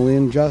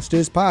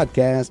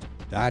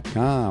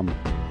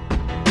criminalinjusticepodcast.com.